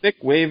in his thick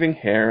waving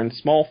hair and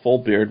small full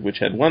beard, which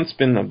had once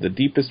been of the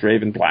deepest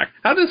raven black.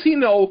 How does he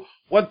know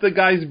what the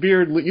guy's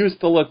beard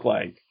used to look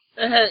like?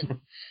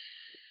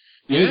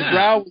 His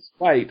brow was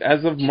white,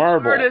 as of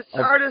marble.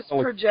 Artist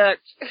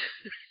project.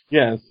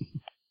 Yes.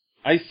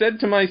 I said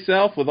to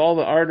myself, with all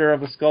the ardor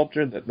of a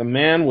sculptor, that the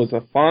man was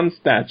a faun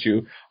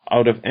statue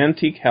out of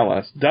antique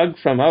Hellas, dug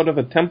from out of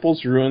a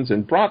temple's ruins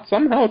and brought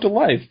somehow to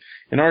life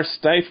in our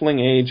stifling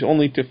age,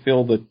 only to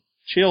feel the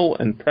chill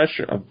and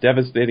pressure of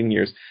devastating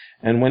years.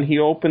 And when he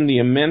opened the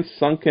immense,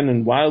 sunken,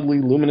 and wildly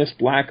luminous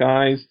black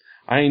eyes,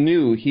 I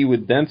knew he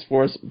would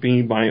thenceforth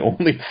be my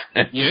only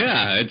friend.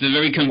 Yeah, it's a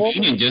very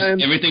convenient, just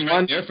everything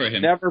right there for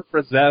him. Never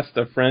possessed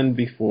a friend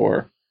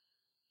before,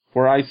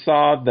 for I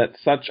saw that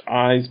such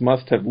eyes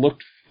must have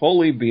looked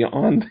fully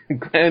beyond the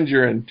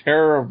grandeur and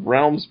terror of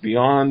realms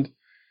beyond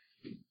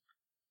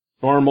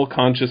normal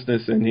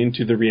consciousness and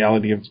into the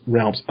reality of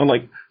realms. I'm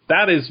like,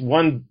 that is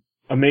one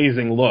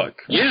amazing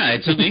look. Yeah,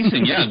 it's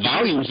amazing. Yeah,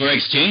 volumes were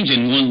exchanged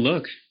in one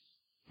look.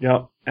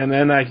 Yep. And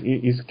then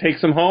he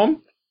takes him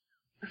home,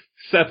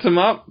 sets him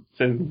up,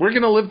 says, we're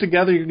going to live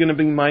together, you're going to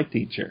be my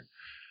teacher.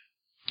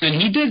 And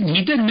he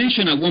did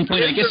mention at one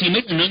point, I guess he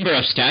made a number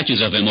of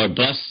statues of him or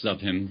busts of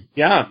him.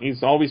 Yeah,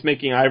 he's always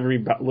making ivory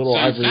busts.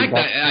 In fact,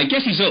 I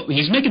guess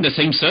he's making the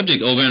same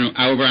subject over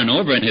and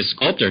over in his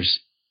sculptures.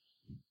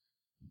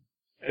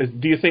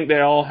 Do you think they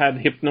all had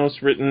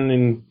Hypnos written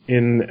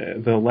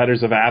in the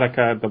letters of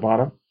Attica at the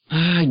bottom?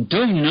 I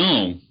don't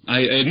know.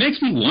 It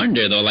makes me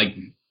wonder, though, like,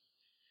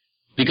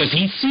 because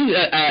they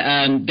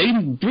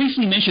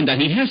briefly mentioned that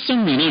he has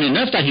some renown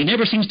enough that he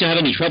never seems to have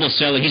any trouble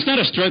selling. He's not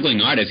a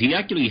struggling artist. He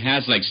actually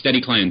has, like,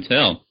 steady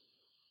clientele.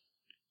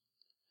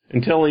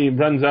 Until he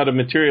runs out of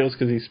materials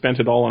because he spent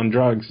it all on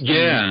drugs.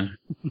 Yeah.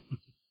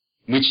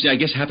 Which I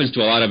guess happens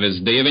to a lot of us.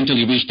 They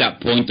eventually reach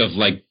that point of,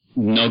 like,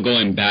 no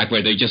going back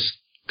where they just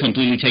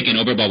completely taken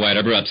over by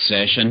whatever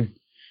obsession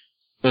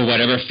or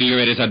whatever fear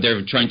it is that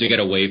they're trying to get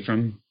away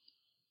from.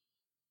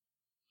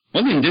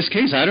 Well, in this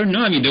case, I don't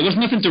know. I mean, there was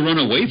nothing to run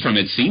away from,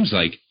 it seems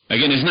like.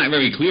 Again, it's not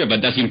very clear, but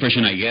that's the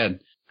impression I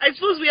get. I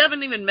suppose we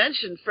haven't even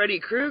mentioned Freddy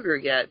Krueger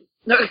yet.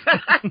 No.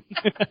 How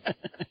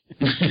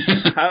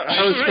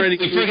is Freddy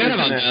Krueger? We forget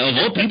about that. Of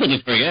all people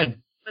to forget.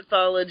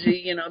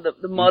 Mythology, you know,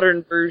 the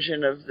modern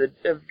version of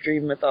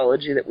dream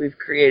mythology that we've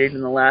created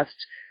in the last,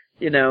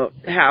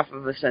 half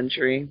of a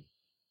century.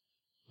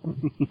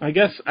 I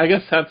guess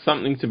that's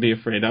something to be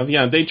afraid of.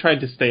 Yeah, they tried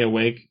to stay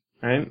awake,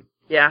 right?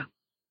 Yeah.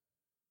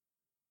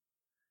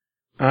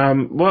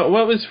 What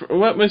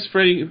was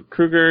Freddy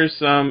Krueger's?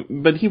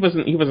 But he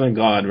wasn't a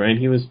god, right?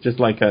 He was just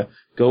like a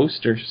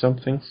ghost or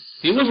something.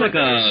 He was like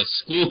a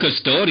school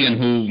custodian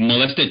who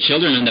molested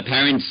children, and the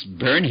parents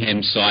burned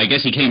him. So I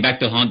guess he came back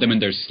to haunt them in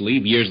their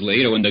sleep years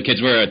later when the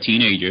kids were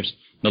teenagers.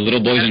 The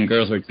little boys and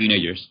girls were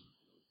teenagers.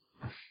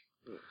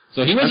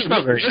 So he was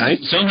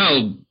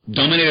somehow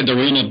dominated the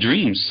realm of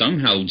dreams.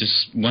 Somehow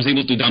just was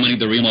able to dominate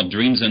the realm of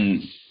dreams,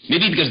 and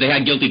maybe because they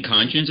had guilty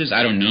consciences.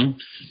 I don't know.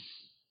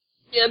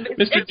 Yeah,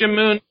 Mr. Jim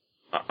Moon,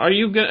 are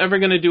you ever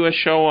going to do a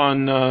show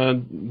on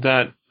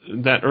that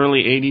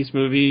early '80s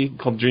movie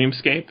called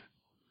Dreamscape?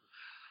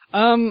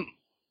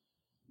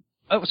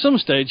 At some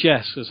stage,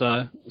 yes.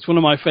 It's one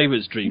of my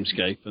favorites,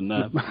 Dreamscape,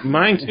 and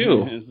mine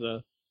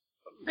too.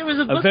 There was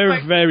a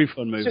very, very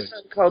fun movie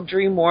called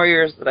Dream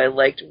Warriors that I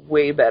liked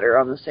way better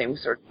on the same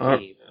sort of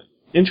theme.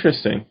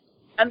 Interesting.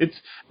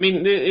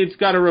 It's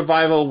got a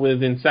revival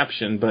with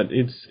Inception, but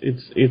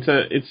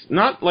it's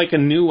not like a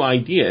new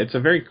idea. It's a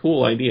very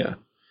cool idea.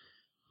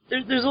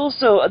 There was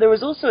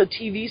also a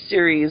TV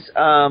series.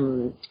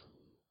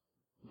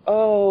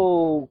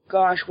 Oh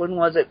gosh, when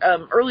was it?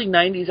 Early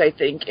 '90s, I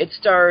think. It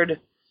starred.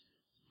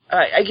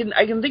 I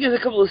can think of a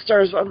couple of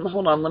stars.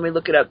 Hold on, let me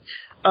look it up.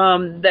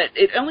 That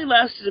it only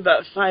lasted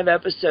about 5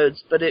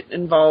 episodes, but it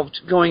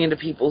involved going into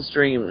people's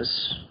dreams.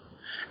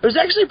 It was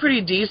actually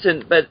pretty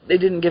decent, but they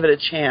didn't give it a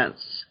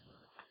chance.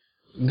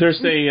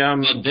 There's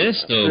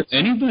this though.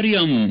 Anybody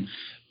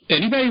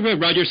read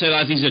Roger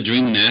Salazi's A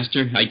Dream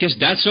Master? I guess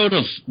that sort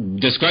of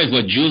describes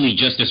what Julie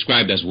just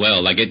described as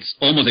well. Like, it's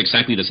almost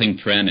exactly the same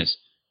premise.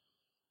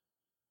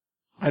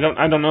 I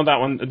don't know that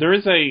one. There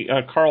is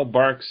a Carl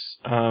Barks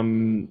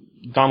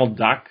Donald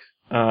Duck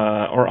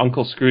or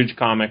Uncle Scrooge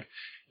comic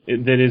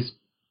that is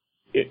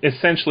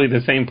essentially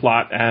the same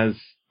plot as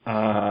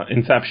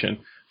Inception.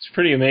 It's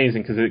pretty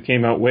amazing because it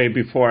came out way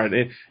before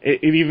it.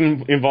 It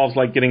even involves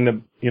like getting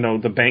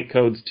the bank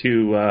codes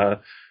to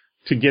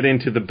get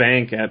into the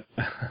bank at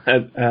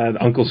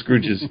Uncle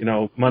Scrooge's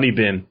money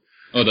bin.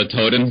 Oh, the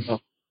totem.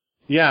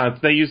 Yeah,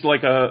 they used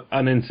like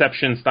an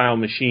Inception style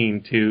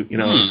machine to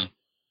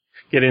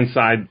get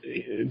inside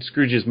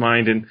Scrooge's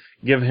mind and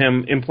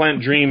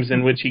implant dreams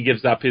in which he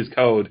gives up his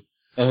code.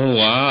 Oh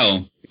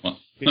wow! Well,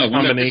 no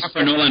wonder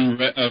Christopher Nolan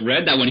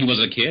read that when he was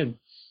a kid.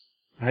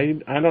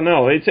 I don't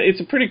know. It's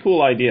a pretty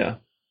cool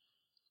idea.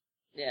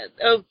 Yeah.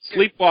 Oh,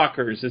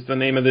 Sleepwalkers is the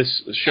name of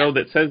this show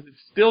that says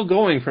it's still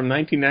going from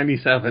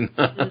 1997.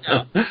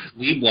 No.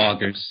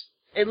 Sleepwalkers.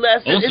 It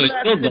lasted. Oh, so it's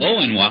still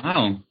going.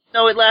 Wow.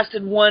 No, it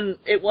lasted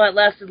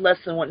lasted less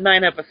than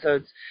 9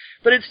 episodes,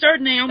 but it starred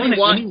Naomi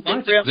Watts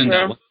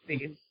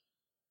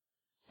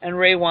and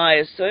Ray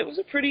Wise, so it was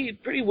a pretty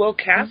well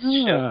cast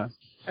show.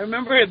 I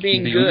remember it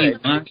being good.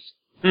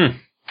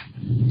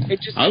 It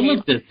just. I'll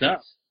look this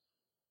up.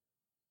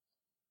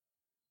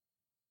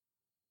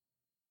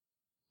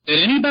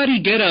 Did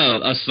anybody get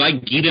a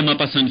slight Guy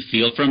Maupassant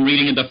feel from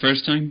reading it the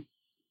first time?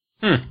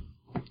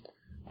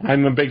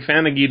 I'm a big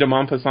fan of Guy de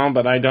Maupassant,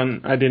 but I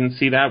didn't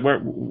see that.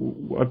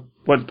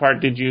 What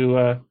part did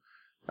you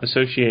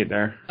associate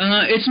there?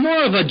 It's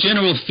more of a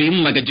general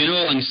feeling, like a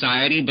general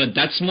anxiety, but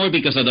that's more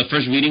because of the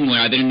first reading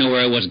where I didn't know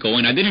where I was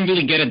going. I didn't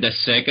really get it the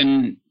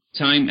second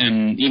time,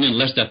 and even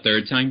less the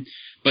third time.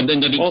 But then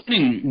the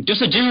beginning,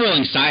 just a general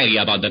anxiety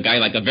about the guy,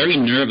 like a very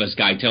nervous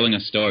guy telling a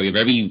story, a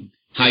very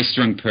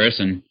high-strung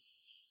person.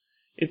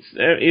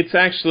 It's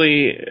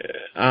actually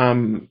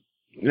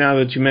now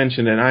that you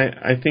mention it,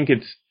 I think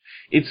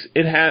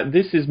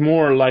this is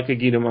more like a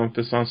Guy de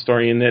Maupassant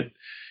story in that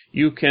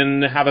you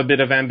can have a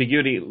bit of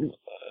ambiguity.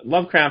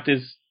 Lovecraft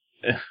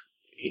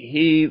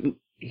he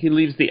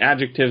leaves the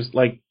adjectives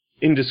like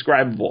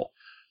indescribable,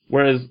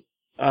 whereas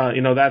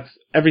that's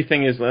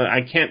everything is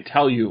I can't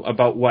tell you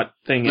about what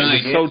thing is.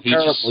 It's so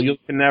terrible you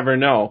can never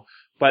know.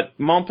 But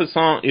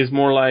Maupassant is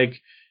more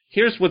like,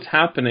 here's what's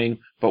happening,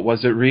 but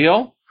was it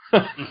real?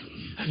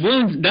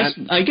 Well,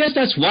 I guess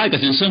that's why,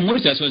 because in some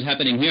ways that's what's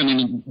happening here. I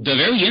mean, the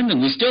very end,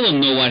 we still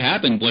don't know what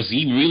happened. Was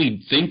he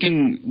really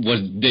thinking,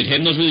 did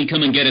Hypnos really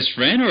come and get his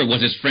friend, or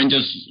was his friend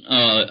just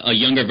a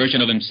younger version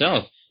of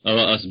himself,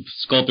 a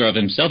sculptor of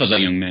himself as a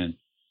young man?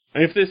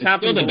 If this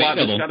happens a lot,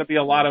 there's got to be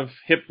a lot of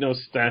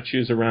Hypnos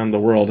statues around the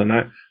world, and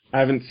I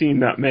haven't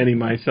seen that many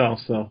myself,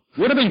 so.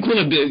 Would have been cool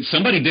if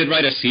somebody did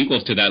write a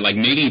sequel to that, like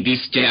maybe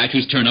these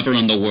statues turn up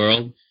around the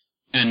world,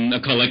 and a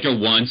collector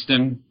wants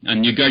them,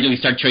 and you gradually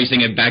start tracing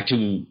it back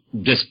to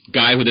this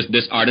guy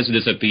this artist who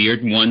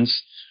disappeared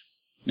once,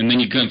 and then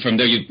you come from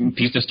there, you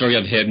piece the story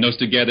of Hypnos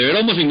together. It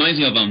almost reminds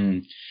me of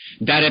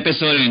that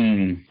episode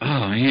in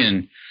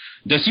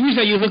the series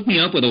that you hooked me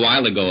up with a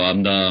while ago,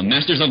 the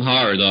Masters of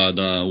Horror,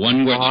 the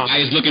one where the guy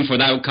is looking for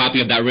that copy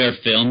of that rare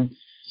film.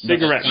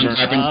 Cigarette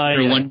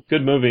Carpenter one.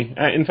 Good movie.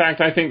 In fact,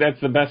 I think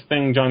that's the best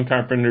thing John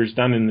Carpenter's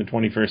done in the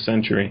 21st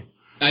century.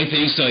 I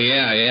think so,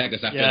 yeah,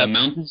 because after the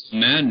Mountains of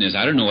Madness,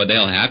 I don't know what the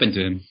hell happened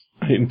to him.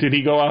 Did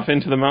he go off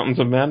into the Mountains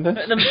of Madness?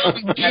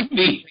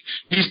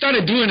 He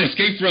started doing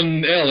Escape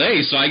from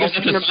L.A., so I guess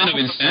that's a sign of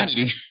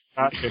insanity.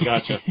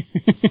 Gotcha.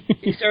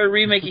 He started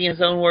remaking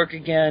his own work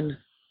again.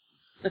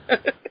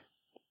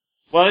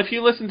 Well, if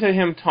you listen to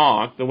him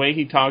talk, the way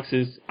he talks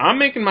is, I'm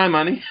making my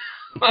money.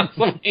 That's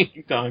the way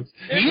he talks.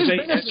 He's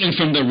benefiting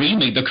from the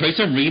remake, the craze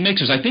of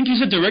remakes. I think he's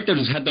the director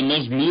who's had the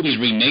most movies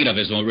remade of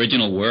his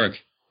original work.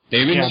 They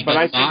remade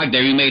they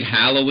remade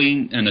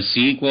Halloween and a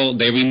sequel.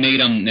 They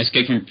remade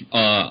Escape from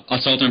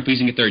Assault on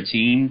Precinct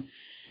 13.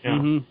 Yeah.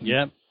 Mm-hmm.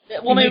 Yep.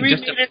 Well, they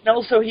remade it,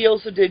 and he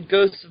also did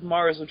Ghosts of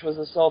Mars, which was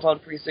Assault on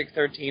Precinct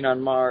 13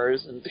 on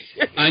Mars. And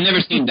I never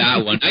seen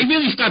that one. I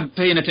really stopped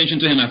paying attention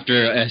to him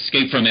after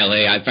Escape from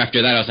L.A.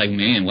 After that, I was like,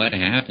 man, what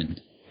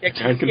happened? Yeah,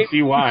 I can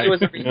see why. It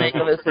was a remake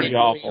of Escape from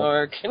New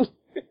York.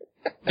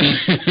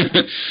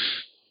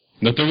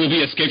 But there will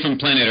be Escape from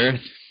Planet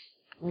Earth.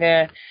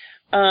 Yeah.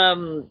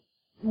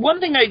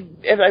 One thing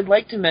I'd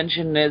like to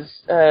mention is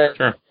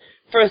sure.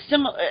 For a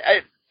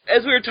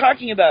as we were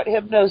talking about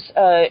Hypnos,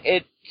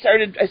 I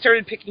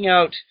started picking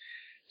out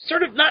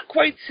sort of not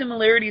quite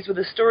similarities with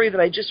a story that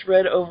I just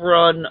read over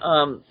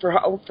on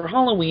for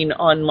Halloween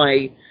on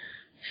my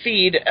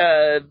feed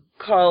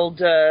called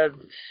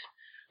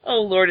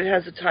oh Lord, it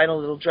has a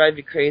title that'll drive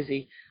you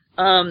crazy.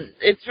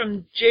 It's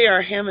from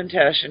J.R.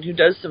 Hamantashen, who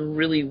does some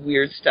really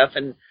weird stuff,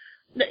 and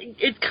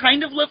it's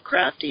kind of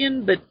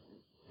Lovecraftian, but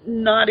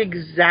not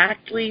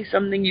exactly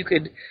something you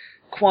could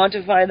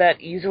quantify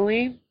that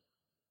easily.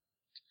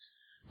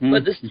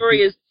 But the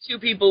story is two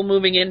people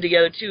moving in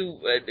together, two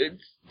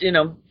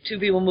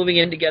people moving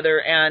in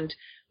together, and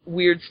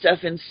weird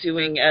stuff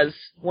ensuing as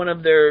one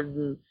of their,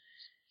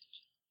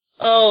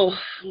 oh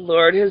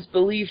Lord, his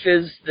belief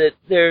is that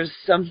there's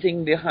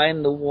something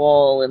behind the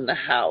wall in the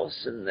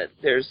house, and that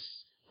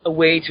there's a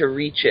way to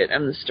reach it.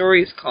 And the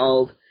story is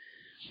called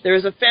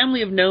 "There's a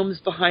Family of Gnomes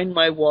Behind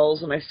My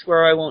Walls, and I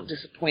swear I won't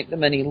disappoint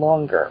them any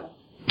longer."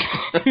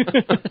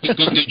 He's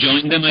going to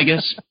join them, I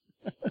guess.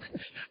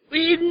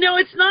 No,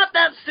 it's not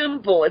that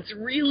simple. It's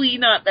really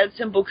not that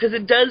simple, because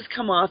it does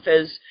come off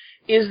as,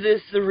 is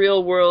this the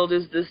real world?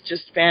 Is this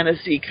just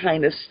fantasy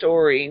kind of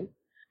story?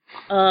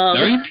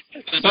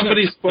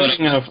 Somebody's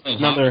putting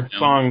another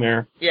song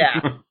there. Yeah.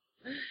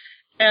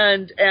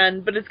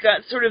 But it's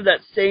got sort of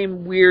that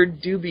same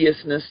weird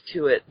dubiousness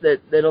to it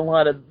that a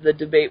lot of the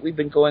debate we've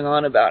been going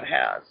on about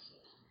has.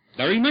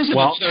 That reminds me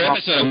of another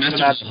episode of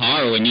Masters of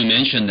Horror when you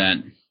mentioned that.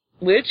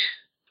 Which?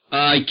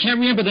 I can't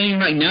remember the name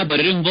right now, but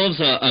it involves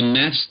a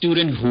math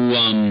student who,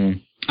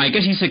 I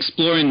guess he's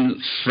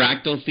exploring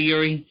fractal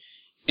theory.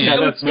 Yeah,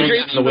 that's the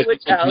Dreams in the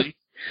Witch House.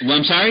 Well,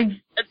 I'm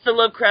sorry? That's the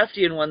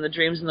Lovecraftian one, The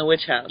Dreams in the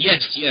Witch House.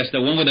 Yes,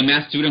 the one with the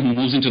math student who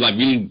moves into like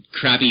really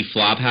crappy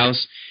flop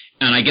house,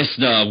 and I guess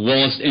the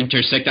walls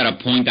intersect at a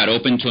point that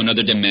open to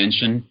another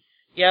dimension.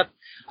 Yep.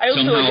 I also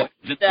somehow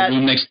the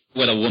room next to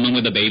where the woman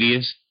with the baby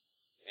is.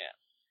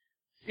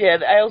 Yeah,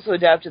 I also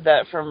adapted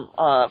that from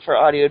for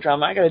audio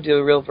drama. I got to do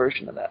a real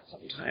version of that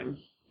sometime.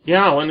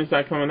 Yeah, when is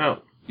that coming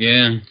out?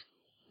 Yeah.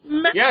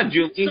 Yeah,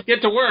 Julie,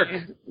 get to work.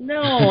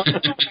 No.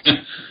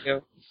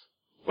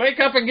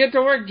 Wake up and get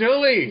to work,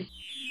 Julie.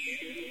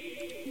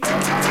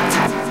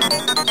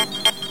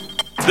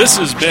 This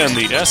has been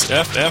the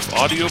SFF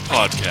Audio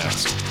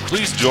Podcast.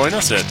 Please join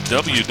us at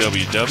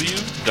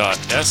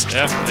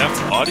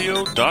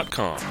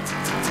www.sffaudio.com.